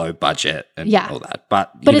fairly low budget and all that.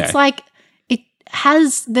 But it's like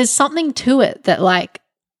there's something to it that like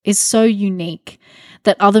is so unique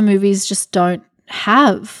that other movies just don't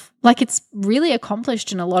have. Like it's really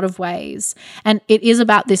accomplished in a lot of ways. And it is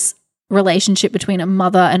about this relationship between a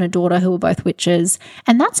mother and a daughter who are both witches.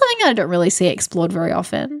 And that's something I don't really see explored very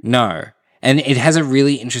often. No. And it has a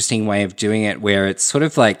really interesting way of doing it where it's sort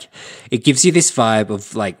of like it gives you this vibe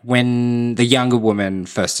of like when the younger woman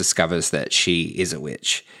first discovers that she is a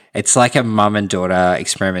witch. It's like a mum and daughter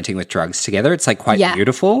experimenting with drugs together. It's like quite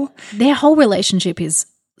beautiful. Their whole relationship is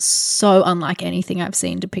so unlike anything I've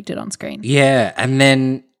seen depicted on screen. Yeah. And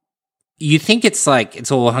then you think it's like it's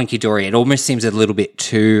all hunky-dory. It almost seems a little bit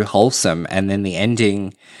too wholesome. And then the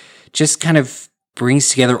ending just kind of brings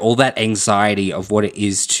together all that anxiety of what it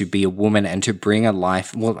is to be a woman and to bring a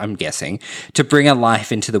life, well, I'm guessing, to bring a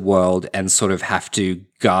life into the world and sort of have to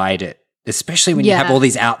guide it, especially when you have all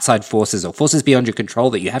these outside forces or forces beyond your control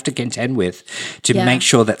that you have to contend with to make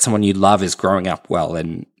sure that someone you love is growing up well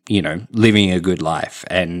and, living a good life,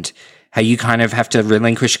 and how you kind of have to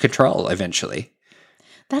relinquish control eventually.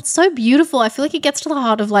 That's so beautiful. I feel like it gets to the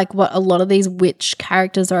heart of like what a lot of these witch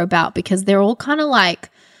characters are about, because they're all kind of like,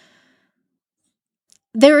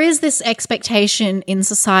 there is this expectation in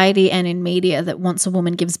society and in media that once a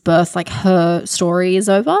woman gives birth, like her story is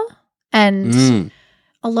over. And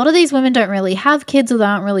a lot of these women don't really have kids, or they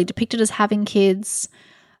aren't really depicted as having kids,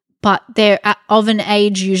 but they're of an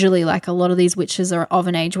age, usually like a lot of these witches are of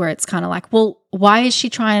an age where it's kind of like, well, why is she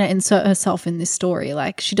trying to insert herself in this story?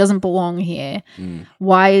 Like she doesn't belong here.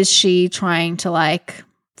 Why is she trying to like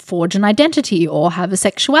forge an identity or have a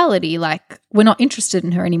sexuality? Like we're not interested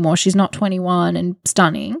in her anymore. She's not 21 and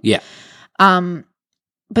stunning. Yeah.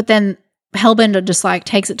 But then Hellbender just like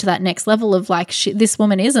takes it to that next level of like this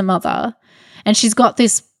woman is a mother and she's got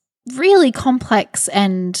this really complex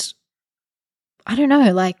and I don't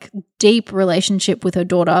know, like deep relationship with her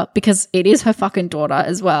daughter, because it is her fucking daughter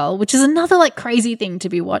as well, which is another like crazy thing to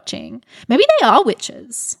be watching. Maybe they are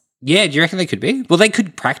witches. Yeah, do you reckon they could be? Well, they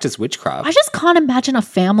could practice witchcraft. I just can't imagine a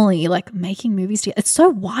family like making movies together. It's so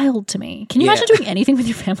wild to me. Can you imagine doing anything with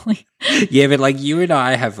your family? Yeah, but like you and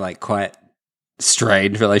I have like quite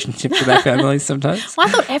strained relationships with our families sometimes. Well, I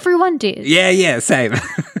thought everyone did. Yeah, same.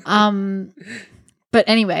 But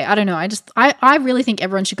anyway, I don't know. I really think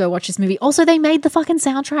everyone should go watch this movie. Also, they made the fucking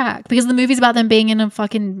soundtrack because the movie's about them being in a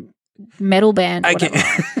fucking metal band. Or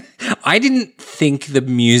whatever. I didn't think the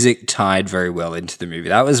music tied very well into the movie.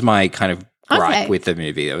 That was my kind of gripe with the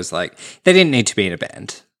movie. It was like, they didn't need to be in a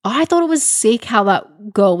band. I thought it was sick how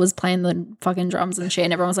that girl was playing the fucking drums and shit,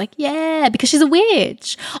 and everyone was like, yeah, because she's a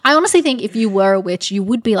witch. I honestly think if you were a witch, you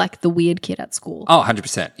would be like the weird kid at school. Oh,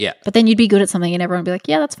 100%, yeah. But then you'd be good at something and everyone would be like,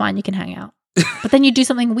 yeah, that's fine, you can hang out. But then you'd do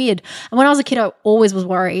something weird. And when I was a kid, I always was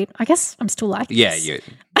worried. I guess I'm still like this. Yeah.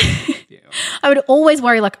 I would always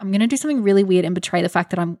worry, like, I'm going to do something really weird and betray the fact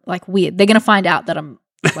that I'm, like, weird. They're going to find out that I'm,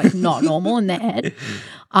 like, not normal in their head.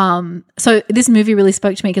 So this movie really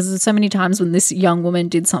spoke to me because there's so many times when this young woman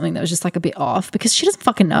did something that was just, like, a bit off because she doesn't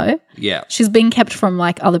fucking know. Yeah. She's being kept from,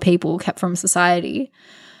 like, other people, kept from society.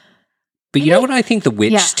 But you know what I think the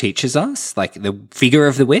witch teaches us? Like, the figure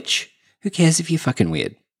of the witch? Who cares if you're fucking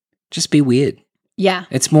weird? Just be weird. Yeah.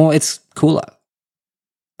 It's cooler.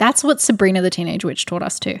 That's what Sabrina the Teenage Witch taught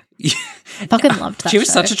us too. I fucking loved that She was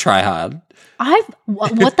show. such a tryhard.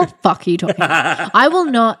 What the fuck are you talking about? I will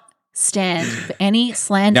not stand for any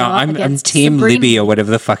slander. No, I'm Team Sabrina. Libby or whatever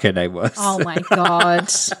the fuck her name was. Oh my God.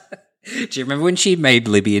 Do you remember when she made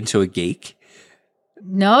Libby into a geek?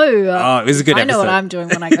 No. Oh, it was a good episode. I know what I'm doing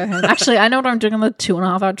when I go home. Actually, I know what I'm doing on the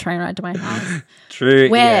 2.5-hour train ride to my house. True.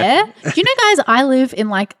 Where, do you know, guys, I live in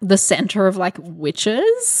like the center of like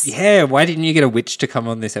witches. Yeah, why didn't you get a witch to come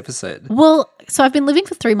on this episode? Well, so I've been living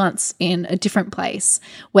for 3 months in a different place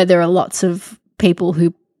where there are lots of people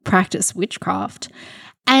who practice witchcraft.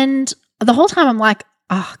 And the whole time I'm like,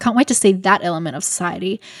 oh, can't wait to see that element of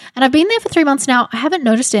society. And I've been there for 3 months now. I haven't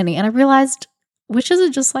noticed any. And I realized witches are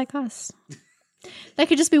just like us. They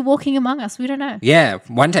could just be walking among us. We don't know. Yeah,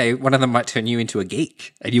 one day one of them might turn you into a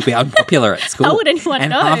geek and you'll be unpopular at school. How would anyone and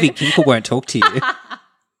know? Harvey Kinkle won't talk to you.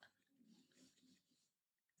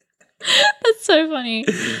 That's so funny.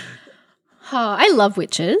 Oh, I love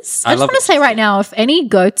witches. I just love want to say right now, if any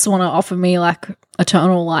goats want to offer me like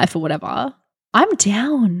eternal life or whatever, I'm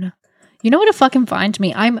down. You know where to fucking find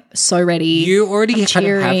me. I'm so ready. You already I'm kind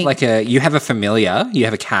of have cheering. you have a familiar, you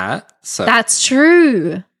have a cat. So That's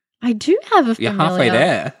true. I do have a familiar. you're halfway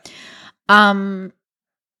there.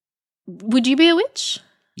 Would you be a witch?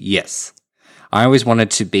 Yes. I always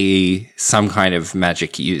wanted to be some kind of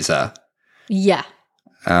magic user. Yeah.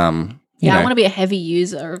 You Yeah, I know. want to be a heavy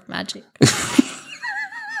user of magic.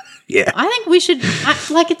 Yeah. I think we should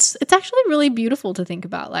it's actually really beautiful to think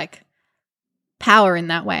about like power in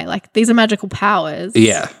that way. Like these are magical powers.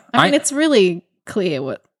 Yeah. I mean it's really clear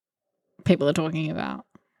what people are talking about.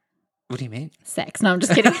 What do you mean? Sex. No, I'm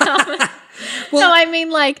just kidding. No, I mean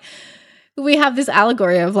like we have this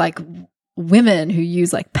allegory of like women who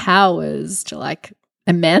use like powers to like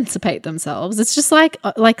emancipate themselves. It's just like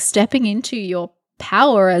stepping into your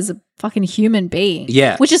power as a fucking human being.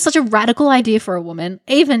 Yeah. Which is such a radical idea for a woman,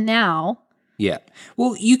 even now. Yeah.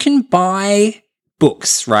 Well, you can buy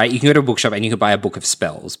books, right? You can go to a bookshop and you can buy a book of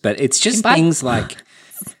spells, but it's just things like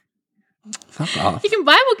fuck off. You can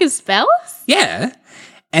buy a book of spells? Yeah.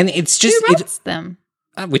 And it's just Who writes them?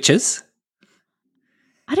 Witches.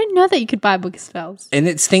 I didn't know that you could buy a book of spells. And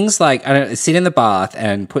it's things like, I don't know, sit in the bath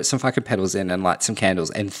and put some fucking petals in and light some candles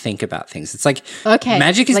and think about things. It's like, Okay.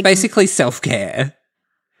 magic is like, basically self-care.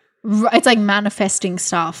 It's like manifesting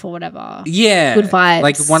stuff or whatever. Yeah. Good vibes.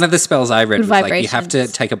 Like one of the spells I read Good was like, you have to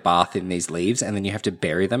vibrations. take a bath in these leaves and then you have to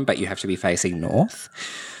bury them, but you have to be facing north.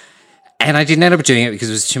 And I didn't end up doing it because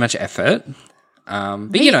it was too much effort.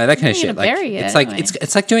 But you know, that kind of you shit. need to Like bury it it's like anyway.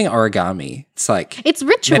 it's like doing origami. It's like It's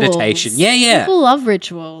rituals. meditation. Yeah. People love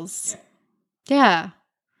rituals. Yeah.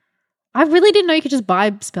 I really didn't know you could just buy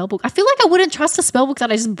a spell book. I feel like I wouldn't trust a spell book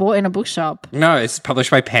that I just bought in a bookshop. No, it's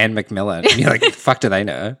published by Pan Macmillan. And you're like, the fuck do they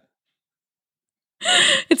know?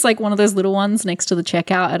 It's like one of those little ones next to the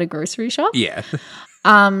checkout at a grocery shop. Yeah.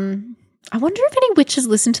 I wonder if any witches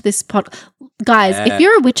listen to this Guys, Yeah. if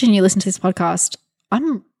you're a witch and you listen to this podcast,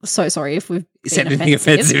 I'm so sorry if we've been Said anything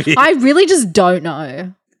offensive. I really just don't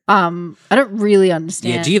know. I don't really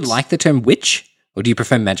understand. Yeah. Do you like the term witch or do you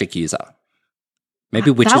prefer magic user?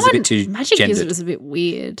 Maybe witch That is a one- bit too magic gendered. user is a bit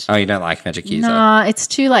weird. Oh, you don't like magic user? Nah, it's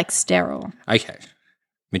too like sterile. Okay.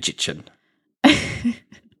 Magician.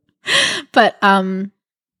 But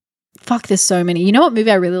fuck, there's so many. You know what movie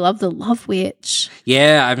I really love? The Love Witch.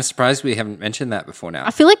 Yeah, I'm surprised we haven't mentioned that before now.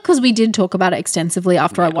 I feel like because we did talk about it extensively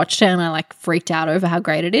after I watched it and I like freaked out over how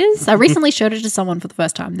great it is. I recently showed it to someone for the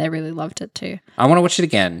first time. They really loved it too. I want to watch it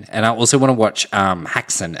again. And I also want to watch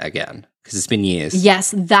Haxan again because it's been years.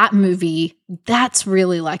 Yes, that movie, that's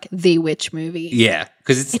really like the witch movie. Yeah,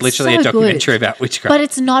 because it's It's literally so a documentary about witchcraft. But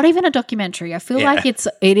it's not even a documentary. I feel Yeah. like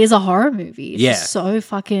it is a horror movie. It's Yeah. just so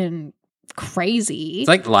fucking crazy. It's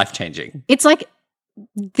like life-changing. It's like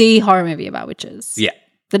the horror movie about witches. Yeah.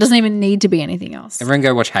 There doesn't even need to be anything else. Everyone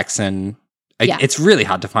go watch Haxan. Yeah. It's really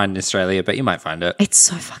hard to find in Australia, but you might find it. It's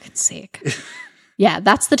so fucking sick. Yeah,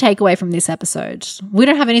 that's the takeaway from this episode. We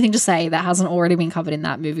don't have anything to say that hasn't already been covered in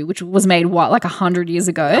that movie, which was made, like 100 years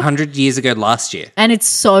ago? 100 years ago last year. And it's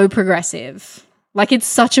so progressive. Like, it's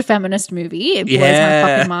such a feminist movie. It blows my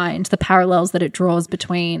fucking mind, the parallels that it draws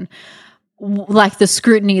between, like, the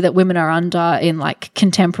scrutiny that women are under in, like,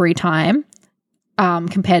 contemporary time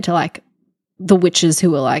compared to, like, the witches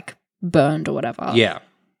who were, like, burned or whatever. Yeah.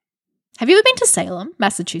 Have you ever been to Salem,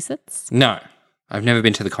 Massachusetts? No. I've never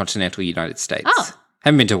been to the continental United States. Oh.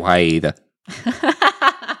 Haven't been to Hawaii either.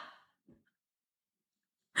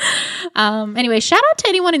 Anyway, shout out to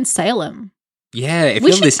anyone in Salem. Yeah, if We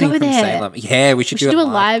you're should listening go from there. Salem. Yeah, we should We should do a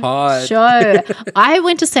live pod. show. I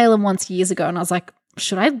went to Salem once years ago and I was like,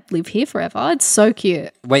 should I live here forever? It's so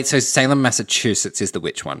cute. Wait, so Salem, Massachusetts is the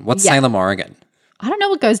witch one. What's Yeah. Salem, Oregon? I don't know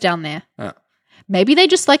what goes down there. Oh. Maybe they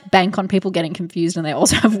just like bank on people getting confused and they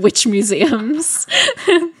also have witch museums.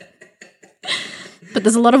 But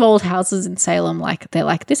there's a lot of old houses in Salem. Like, they're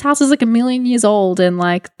like, this house is like 1 million years old. And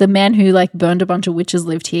like the man who like burned a bunch of witches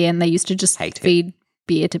lived here and they used to just feed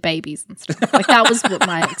beer to babies and stuff. Like, that was what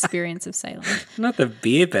my experience of Salem. Not the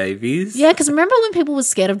beer babies. Yeah, because remember when people were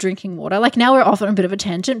scared of drinking water? Like, now we're off on a bit of a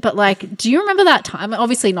tangent, but like, do you remember that time?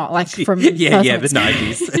 Obviously not like from the personal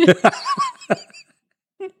 90s.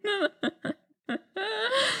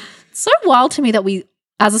 It's so wild to me that we,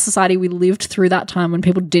 as a society, we lived through that time when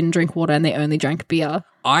people didn't drink water and they only drank beer.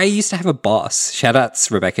 I used to have a boss. Shout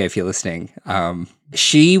outs, Rebecca, if you're listening.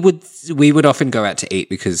 We would often go out to eat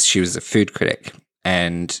because she was a food critic.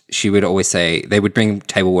 And she would always say, they would bring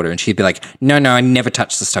table water and she'd be like, no, I never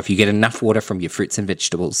touch the stuff. You get enough water from your fruits and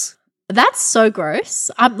vegetables. That's so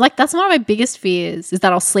gross. Like, that's one of my biggest fears is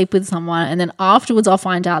that I'll sleep with someone and then afterwards I'll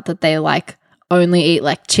find out that they like only eat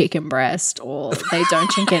like chicken breast or they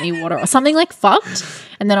don't drink any water or something like fucked.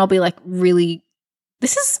 And then I'll be like, really, I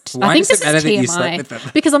think this is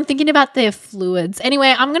TMI because I'm thinking about their fluids.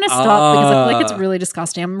 Anyway, I'm going to stop because I feel like it's really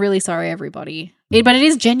disgusting. I'm really sorry, everybody. But it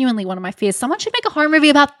is genuinely one of my fears. Someone should make a horror movie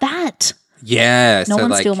about that. Yeah. No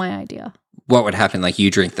one steal my idea. What would happen? Like, you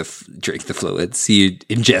drink the fluids, you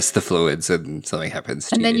ingest the fluids, and something happens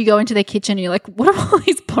to you. And then you go into their kitchen and you're like, what are all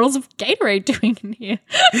these bottles of Gatorade doing in here?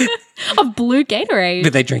 Of blue Gatorade.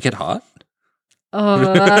 But they drink it hot?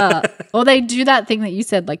 Or they do that thing that you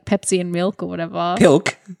said, like Pepsi and milk or whatever.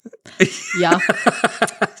 Pilk. Yeah.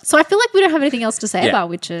 So I feel like we don't have anything else to say about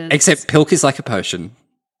witches. Except Pilk is like a potion,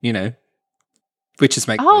 you know. Witches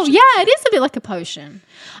make potions. Yeah, it is a bit like a potion.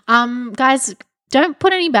 Guys, don't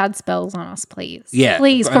put any bad spells on us, please. Yeah.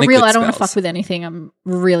 Please, for real, I don't want to fuck with anything. I'm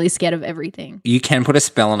really scared of everything. You can put a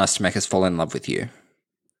spell on us to make us fall in love with you.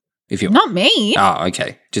 If you're Not me. Oh,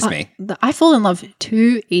 okay. Just me. I fall in love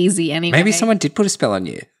too easy anyway. Maybe someone did put a spell on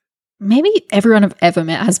you. Maybe everyone I've ever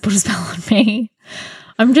met has put a spell on me.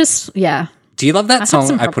 I'm just, yeah. Do you love that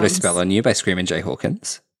song, I Put a Spell on You by Screaming Jay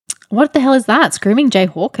Hawkins? What the hell is that? Screaming Jay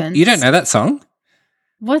Hawkins? You don't know that song?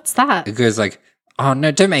 What's that? It goes like, oh,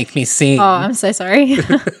 no, don't make me sing. Oh, I'm so sorry.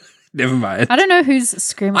 Never mind. I don't know who's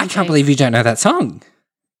screaming. I can't believe you don't know that song.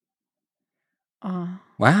 Oh.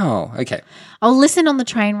 Wow. Okay. I'll listen on the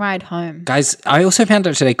train ride home. Guys, I also found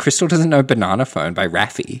out today Crystal doesn't know Banana Phone by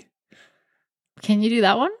Raffi. Can you do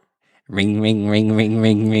that one? Ring, ring, ring, ring,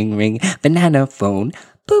 ring, ring, ring. Banana Phone.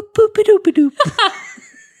 Boop, boop, doop, doop.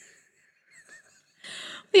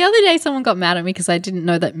 The other day someone got mad at me because I didn't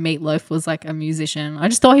know that Meatloaf was like a musician. I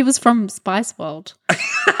just thought he was from Spice World.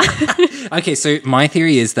 Okay, so my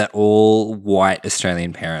theory is that all white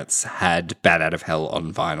Australian parents had Bat Out of Hell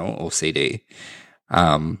on vinyl or CD.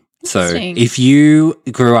 So if you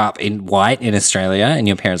grew up in white in Australia and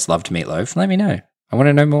your parents loved Meatloaf, let me know. I want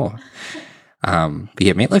to know more. But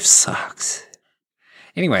yeah, Meatloaf sucks.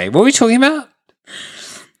 Anyway, what were we talking about?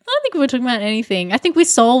 I don't think we were talking about anything. I think we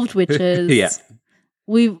solved witches. Yeah.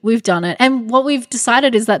 We've done it. And what we've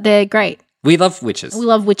decided is that they're great. We love witches. We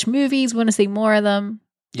love witch movies. We want to see more of them.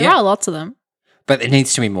 There are lots of them. But there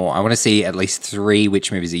needs to be more. I want to see at least 3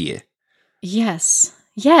 witch movies a year. Yes.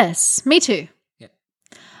 Yes. Me too. Yeah.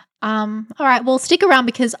 All right. Well, stick around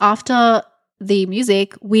because after the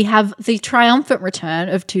music, we have the triumphant return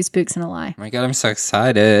of Two Spooks and a Lie. Oh my God, I'm so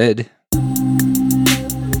excited.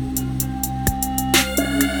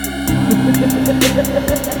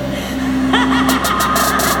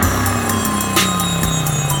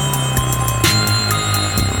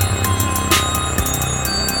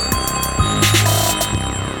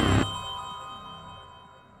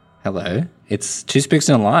 Hello, it's Two Spooks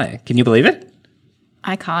and a Lie. Can you believe it?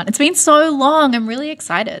 I can't. It's been so long. I'm really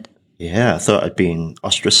excited. Yeah, I thought I'd been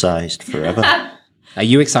ostracized forever. Are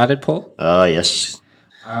you excited, Paul? Oh, yes.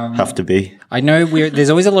 have to be. I know there's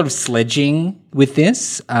always a lot of sledging with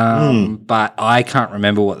this, but I can't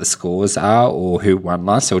remember what the scores are or who won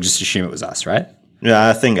last, so we'll just assume it was us, right? Yeah,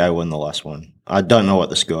 I think I won the last one. I don't know what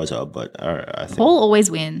the scores are, but I think... Paul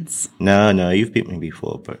always wins. No, you've beat me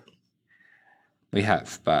before, but... We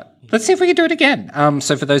have, but let's see if we can do it again.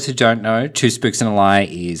 So for those who don't know, Two Spooks and a Lie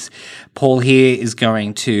is Paul here is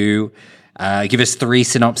going to give us 3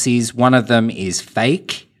 synopses. One of them is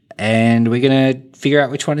fake, and we're going to figure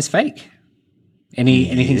out which one is fake.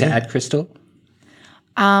 Anything to add, Crystal?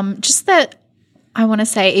 Just that I want to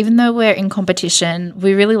say, even though we're in competition,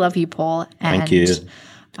 we really love you, Paul. And, thank you.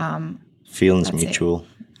 Feelings mutual.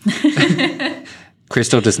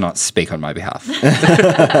 Crystal does not speak on my behalf.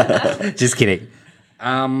 Just kidding.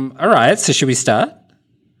 All right, so should we start?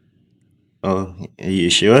 Oh, are you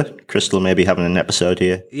sure? Crystal may be having an episode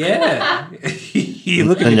here. Yeah. You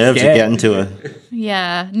look at the nerves are getting to her.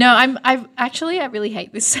 Yeah. No, I really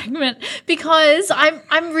hate this segment because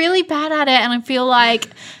I'm really bad at it, and I feel like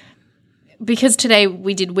because today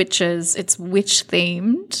we did witches, it's witch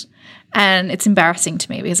themed, and it's embarrassing to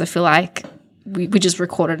me because I feel like we just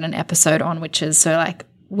recorded an episode on witches, so like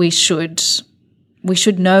we should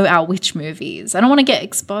know our witch movies. I don't want to get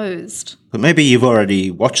exposed. But maybe you've already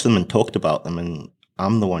watched them and talked about them, and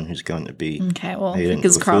I'm the one who's going to be. Okay, well,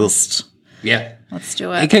 fingers crossed. Yeah. Let's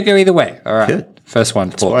do it. It could go either way. All right. Good. First one.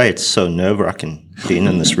 That's why it's so nerve-wracking being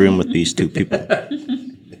in this room with these two people.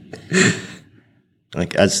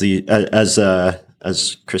 Like as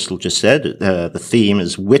Crystal just said, the theme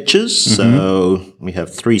is witches. So we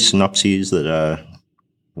have 3 synopses that are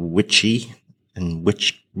witchy and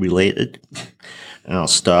witch-related. And I'll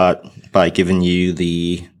start by giving you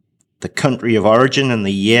the country of origin and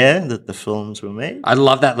the year that the films were made. I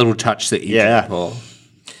love that little touch that you did, Paul.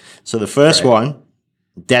 So the first one,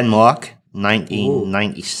 Denmark,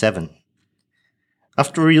 1997. Ooh.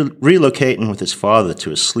 After relocating with his father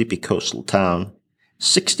to a sleepy coastal town,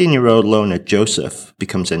 16-year-old loner Joseph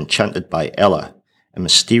becomes enchanted by Ella, a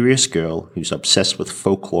mysterious girl who's obsessed with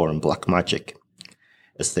folklore and black magic.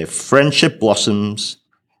 As their friendship blossoms,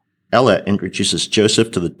 Ella introduces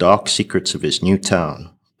Joseph to the dark secrets of his new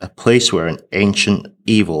town, a place where an ancient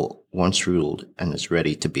evil once ruled and is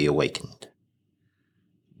ready to be awakened.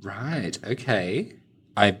 Right, okay.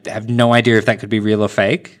 I have no idea if that could be real or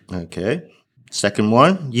fake. Okay. Second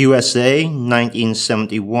one, USA,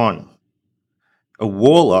 1971. A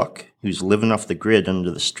warlock who's living off the grid under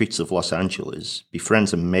the streets of Los Angeles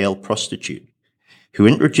befriends a male prostitute who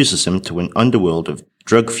introduces him to an underworld of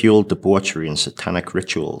drug-fueled debauchery and satanic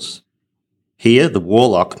rituals. Here, the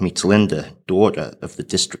warlock meets Linda, daughter of the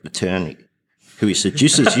district attorney, who he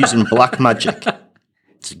seduces using black magic.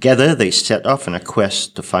 Together, they set off on a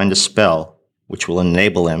quest to find a spell which will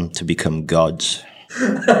enable them to become gods.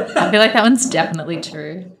 I feel like that one's definitely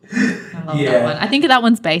true. I love that one. I think that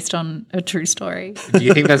one's based on a true story. Do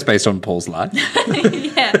you think that's based on Paul's life?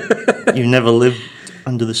 Yeah. You never lived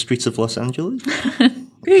under the streets of Los Angeles? I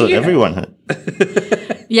thought everyone had.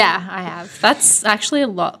 Yeah, I have. That's actually a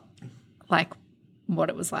lot like what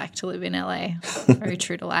it was like to live in LA. Very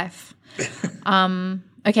true to life.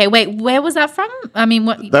 Okay, wait, where was that from? I mean,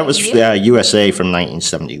 what? That was USA from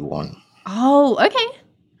 1971. Oh, okay.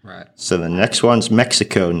 Right. So the next one's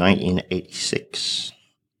Mexico, 1986.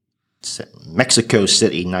 Mexico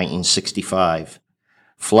City, 1965.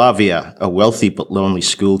 Flavia, a wealthy but lonely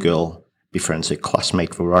schoolgirl, befriends her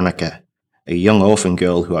classmate Veronica, a young orphan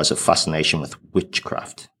girl who has a fascination with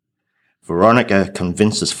witchcraft. Veronica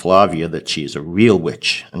convinces Flavia that she is a real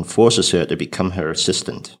witch and forces her to become her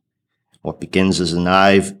assistant. What begins as a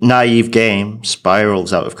naive game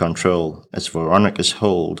spirals out of control as Veronica's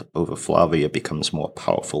hold over Flavia becomes more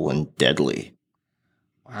powerful and deadly.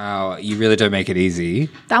 Wow, you really don't make it easy.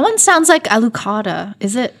 That one sounds like Alucarda.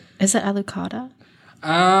 Is it Alucarda?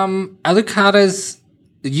 Alucarda's,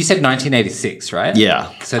 you said 1986, right?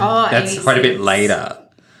 Yeah. So that's 86. Quite a bit later.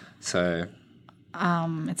 So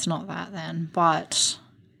it's not that then, but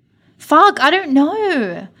fuck, I don't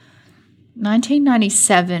know.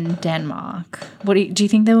 1997 Denmark. What do you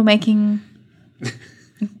think they were making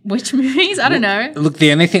witch movies? I don't know. Look,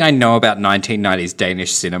 the only thing I know about 1990s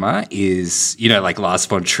Danish cinema is, like Lars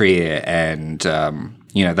von Trier and,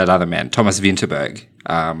 that other man, Thomas Vinterberg.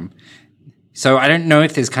 So I don't know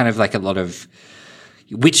if there's kind of like a lot of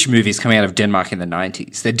witch movies coming out of Denmark in the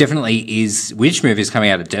 90s. There definitely is witch movies coming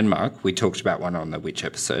out of Denmark. We talked about one on the witch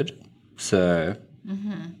episode. So,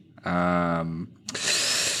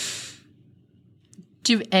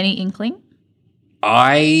 do you have any inkling?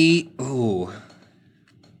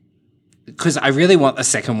 Because I really want the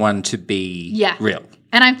second one to be real.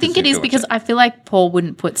 And I think it is Gotcha. because I feel like Paul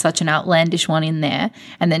wouldn't put such an outlandish one in there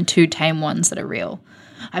and then 2 tame ones that are real.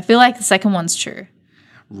 I feel like the second one's true.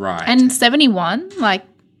 Right. And 71, like,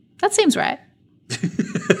 that seems right.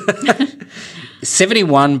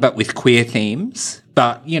 71, but with queer themes.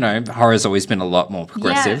 But, you know, horror's always been a lot more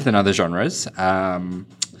progressive Yeah. than other genres.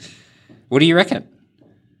 What do you reckon?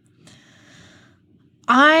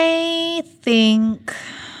 I think.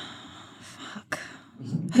 Fuck.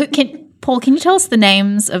 Paul, can you tell us the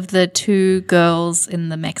names of the 2 girls in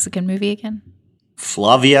the Mexican movie again?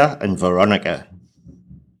 Flavia and Veronica.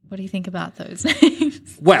 What do you think about those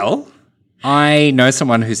names? Well, I know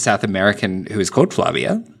someone who's South American who is called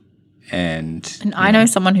Flavia. And I know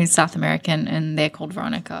someone who's South American and they're called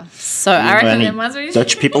Veronica. So I reckon Any there must be.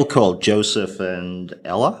 Dutch people called Joseph and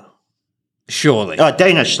Ella? surely. Oh,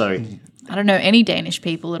 Danish, sorry. I don't know any Danish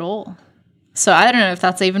people at all. So I don't know if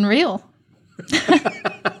that's even real.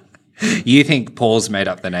 You think Paul's made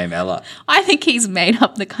up the name Ella? I think he's made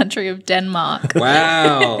up the country of Denmark.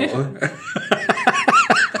 Wow.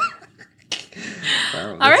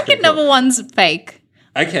 I reckon number 1's fake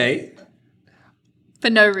Okay. for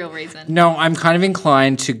no real reason. No, I'm kind of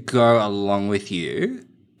inclined to go along with you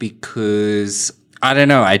because I don't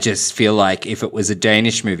know. I just feel like if it was a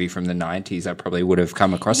Danish movie from the 90s, I probably would have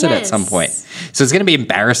come across it at some Yes. point. So it's going to be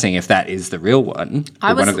embarrassing if that is the real one,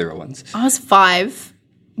 or one of the real ones. I was 5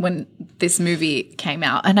 when this movie came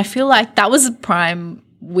out, and I feel like that was a prime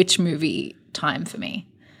witch movie time for me.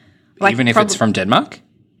 Like, Even if it's from Denmark?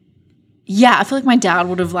 Yeah, I feel like my dad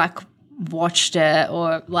would have like watched it,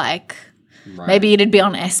 or like maybe it'd be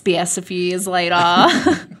on SBS a few years later.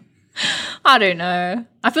 I don't know.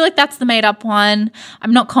 I feel like that's the made up one.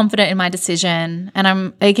 I'm not confident in my decision, and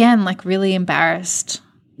I'm again like really embarrassed.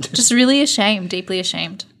 Just really ashamed, deeply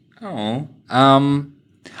ashamed. Oh. I'm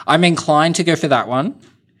inclined to go for that one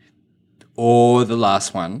or the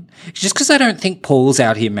last one, just because I don't think Paul's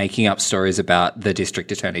out here making up stories about the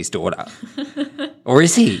district attorney's daughter. Or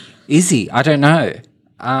is he? Is he? I don't know.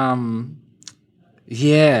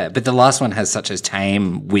 Yeah, but the last one has such a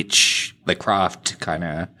tame witch, the craft kind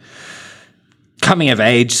of coming of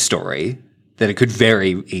age story that it could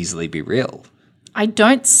very easily be real. I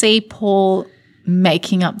don't see Paul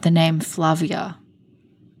making up the name Flavia.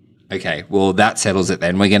 Okay, well, that settles it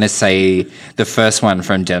then. We're going to say the first one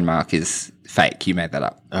from Denmark is fake. You made that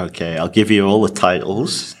up. Okay, I'll give you all the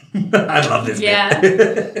titles. I love this. Yeah.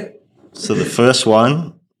 So the first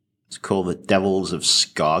one is called The Devils of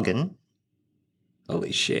Skagen.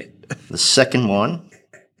 Holy shit. The second one,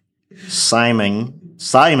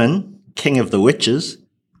 Simon, King of the Witches.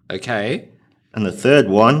 Okay. And the third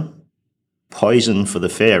one, Poison for the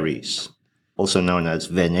Fairies, also known as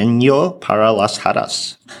Veneno para las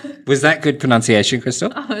Hadas. Was that good pronunciation,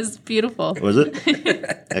 Crystal? Oh, it was beautiful. Was it?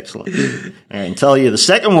 Excellent. I can tell you the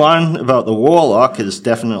second one about the warlock is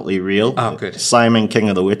definitely real. Oh, good. Simon, King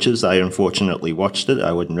of the Witches. I unfortunately watched it.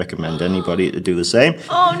 I wouldn't recommend anybody to do the same.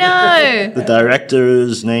 Oh, no. The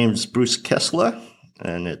director's name's Bruce Kessler.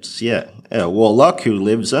 And it's, a warlock who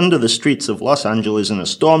lives under the streets of Los Angeles in a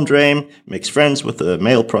storm drain, makes friends with a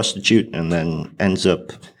male prostitute, and then ends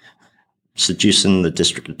up seducing the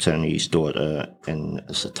district attorney's daughter in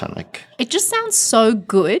a satanic. It just sounds so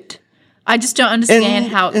good. I just don't understand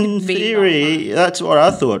how it in could be. theory, that's what I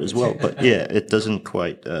thought as well. But yeah, it doesn't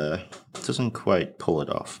quite pull it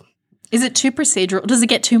off. Is it too procedural? Does it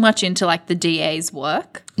get too much into like the DA's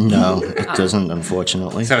work? No, it doesn't,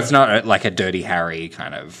 unfortunately. So it's not like a Dirty Harry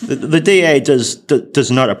kind of. The DA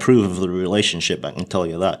does not approve of the relationship, I can tell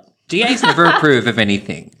you that. DAs never approve of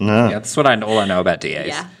anything. No. Yeah, that's all I know about DAs.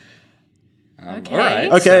 Yeah. Okay. All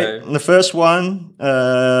right. Okay, so- the first one,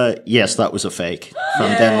 yes, that was a fake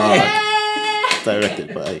from Denmark,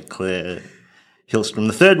 directed by Claire Hillstrom.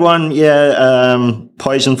 The third one,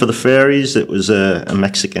 Poison for the Fairies. It was a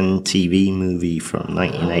Mexican TV movie from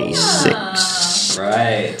 1986.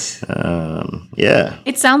 Right. Yeah.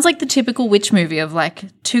 It sounds like the typical witch movie of like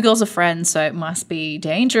 2 girls are friends, so it must be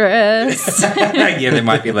dangerous. Yeah, there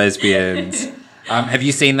might be lesbians. Have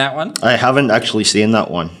you seen that one? I haven't actually seen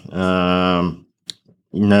that one.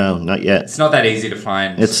 No, not yet. It's not that easy to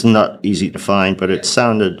find. It's not easy to find, but it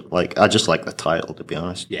sounded like, I just like the title, to be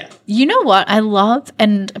honest. Yeah. You know what? I love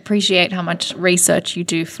and appreciate how much research you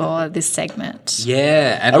do for this segment.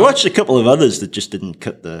 Yeah. And I watched a couple of others that just didn't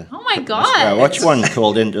cut the... Oh my God. I watched one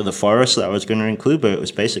called Into the Forest that I was going to include, but it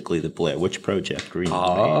was basically the Blair Witch Project remake.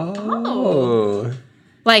 Oh.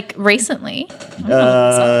 Like recently.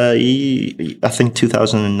 I think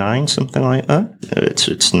 2009, something like that.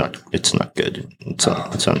 It's not good. It's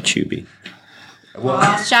on Tubi.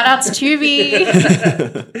 Shout out to Tubi.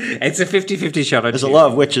 It's a 50-50 shot on There's a you.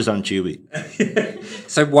 lot of witches on Tubi.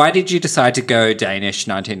 So why did you decide to go Danish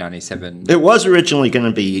 1997? It was originally going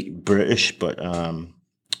to be British, but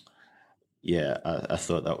yeah, I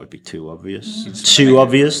thought that would be too obvious. Too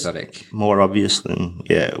obvious. Exotic. More obvious than,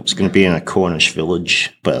 it was going to be in a Cornish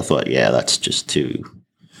village, but I thought, that's just too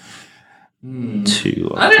obvious.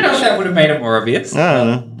 I don't know if that would have made it more obvious. I don't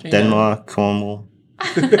know. Denmark, Cornwall,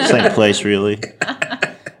 same place, really.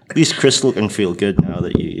 At least Chris look and feel good now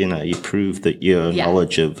that you proved that your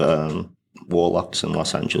knowledge of warlocks in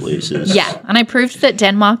Los Angeles is... Yeah, and I proved that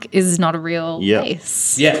Denmark is not a real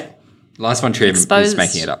place. Yeah. Lars von Trier is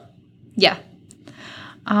making it up. Yeah.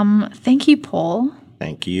 Thank you, Paul.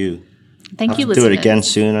 Thank you. Thank you, listeners. Do it listeners. again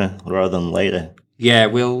sooner rather than later. Yeah,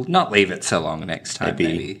 we'll not leave it so long next time,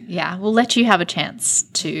 maybe. Yeah, we'll let you have a chance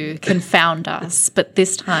to confound us, but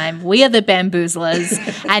this time we are the bamboozlers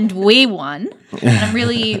and we won. And I'm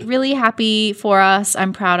really, really happy for us.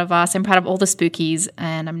 I'm proud of us. I'm proud of all the spookies,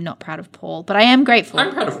 and I'm not proud of Paul, but I am grateful.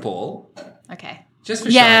 I'm proud of Paul. Okay. Just for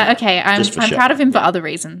Yeah, okay. I'm Just for proud of him for other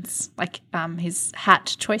reasons, like his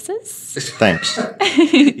hat choices. Thanks.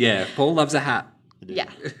 Yeah, Paul loves a hat. Yeah.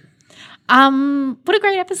 What a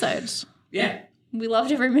great episode. Yeah. We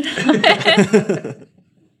loved every minute of it.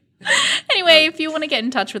 Anyway, if you want to get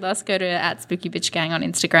in touch with us, go to @SpookyBitchGang on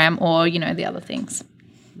Instagram or, the other things.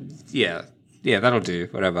 Yeah. Yeah, that'll do.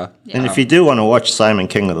 Whatever. Yeah. And if you do want to watch Simon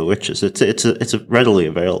King of the Witches, it's readily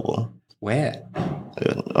available Where?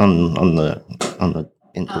 on the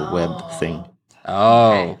interweb thing.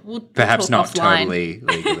 Oh, Okay, we'll perhaps talk not offline. totally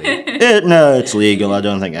legally. No, it's legal. I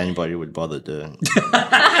don't think anybody would bother doing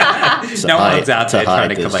it. No one's out there trying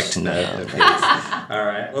to hide collect this. the fees. All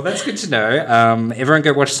right. Well, that's good to know. Everyone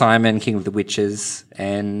go watch Simon, King of the Witches.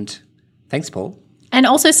 And thanks, Paul. And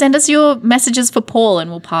also send us your messages for Paul and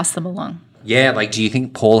we'll pass them along. Yeah, do you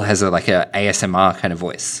think Paul has a ASMR kind of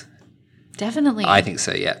voice? Definitely. I think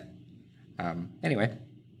so, yeah. Anyway.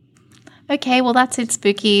 Okay, well, that's it,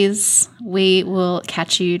 Spookies. We will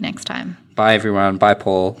catch you next time. Bye, everyone. Bye,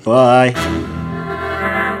 Paul. Bye.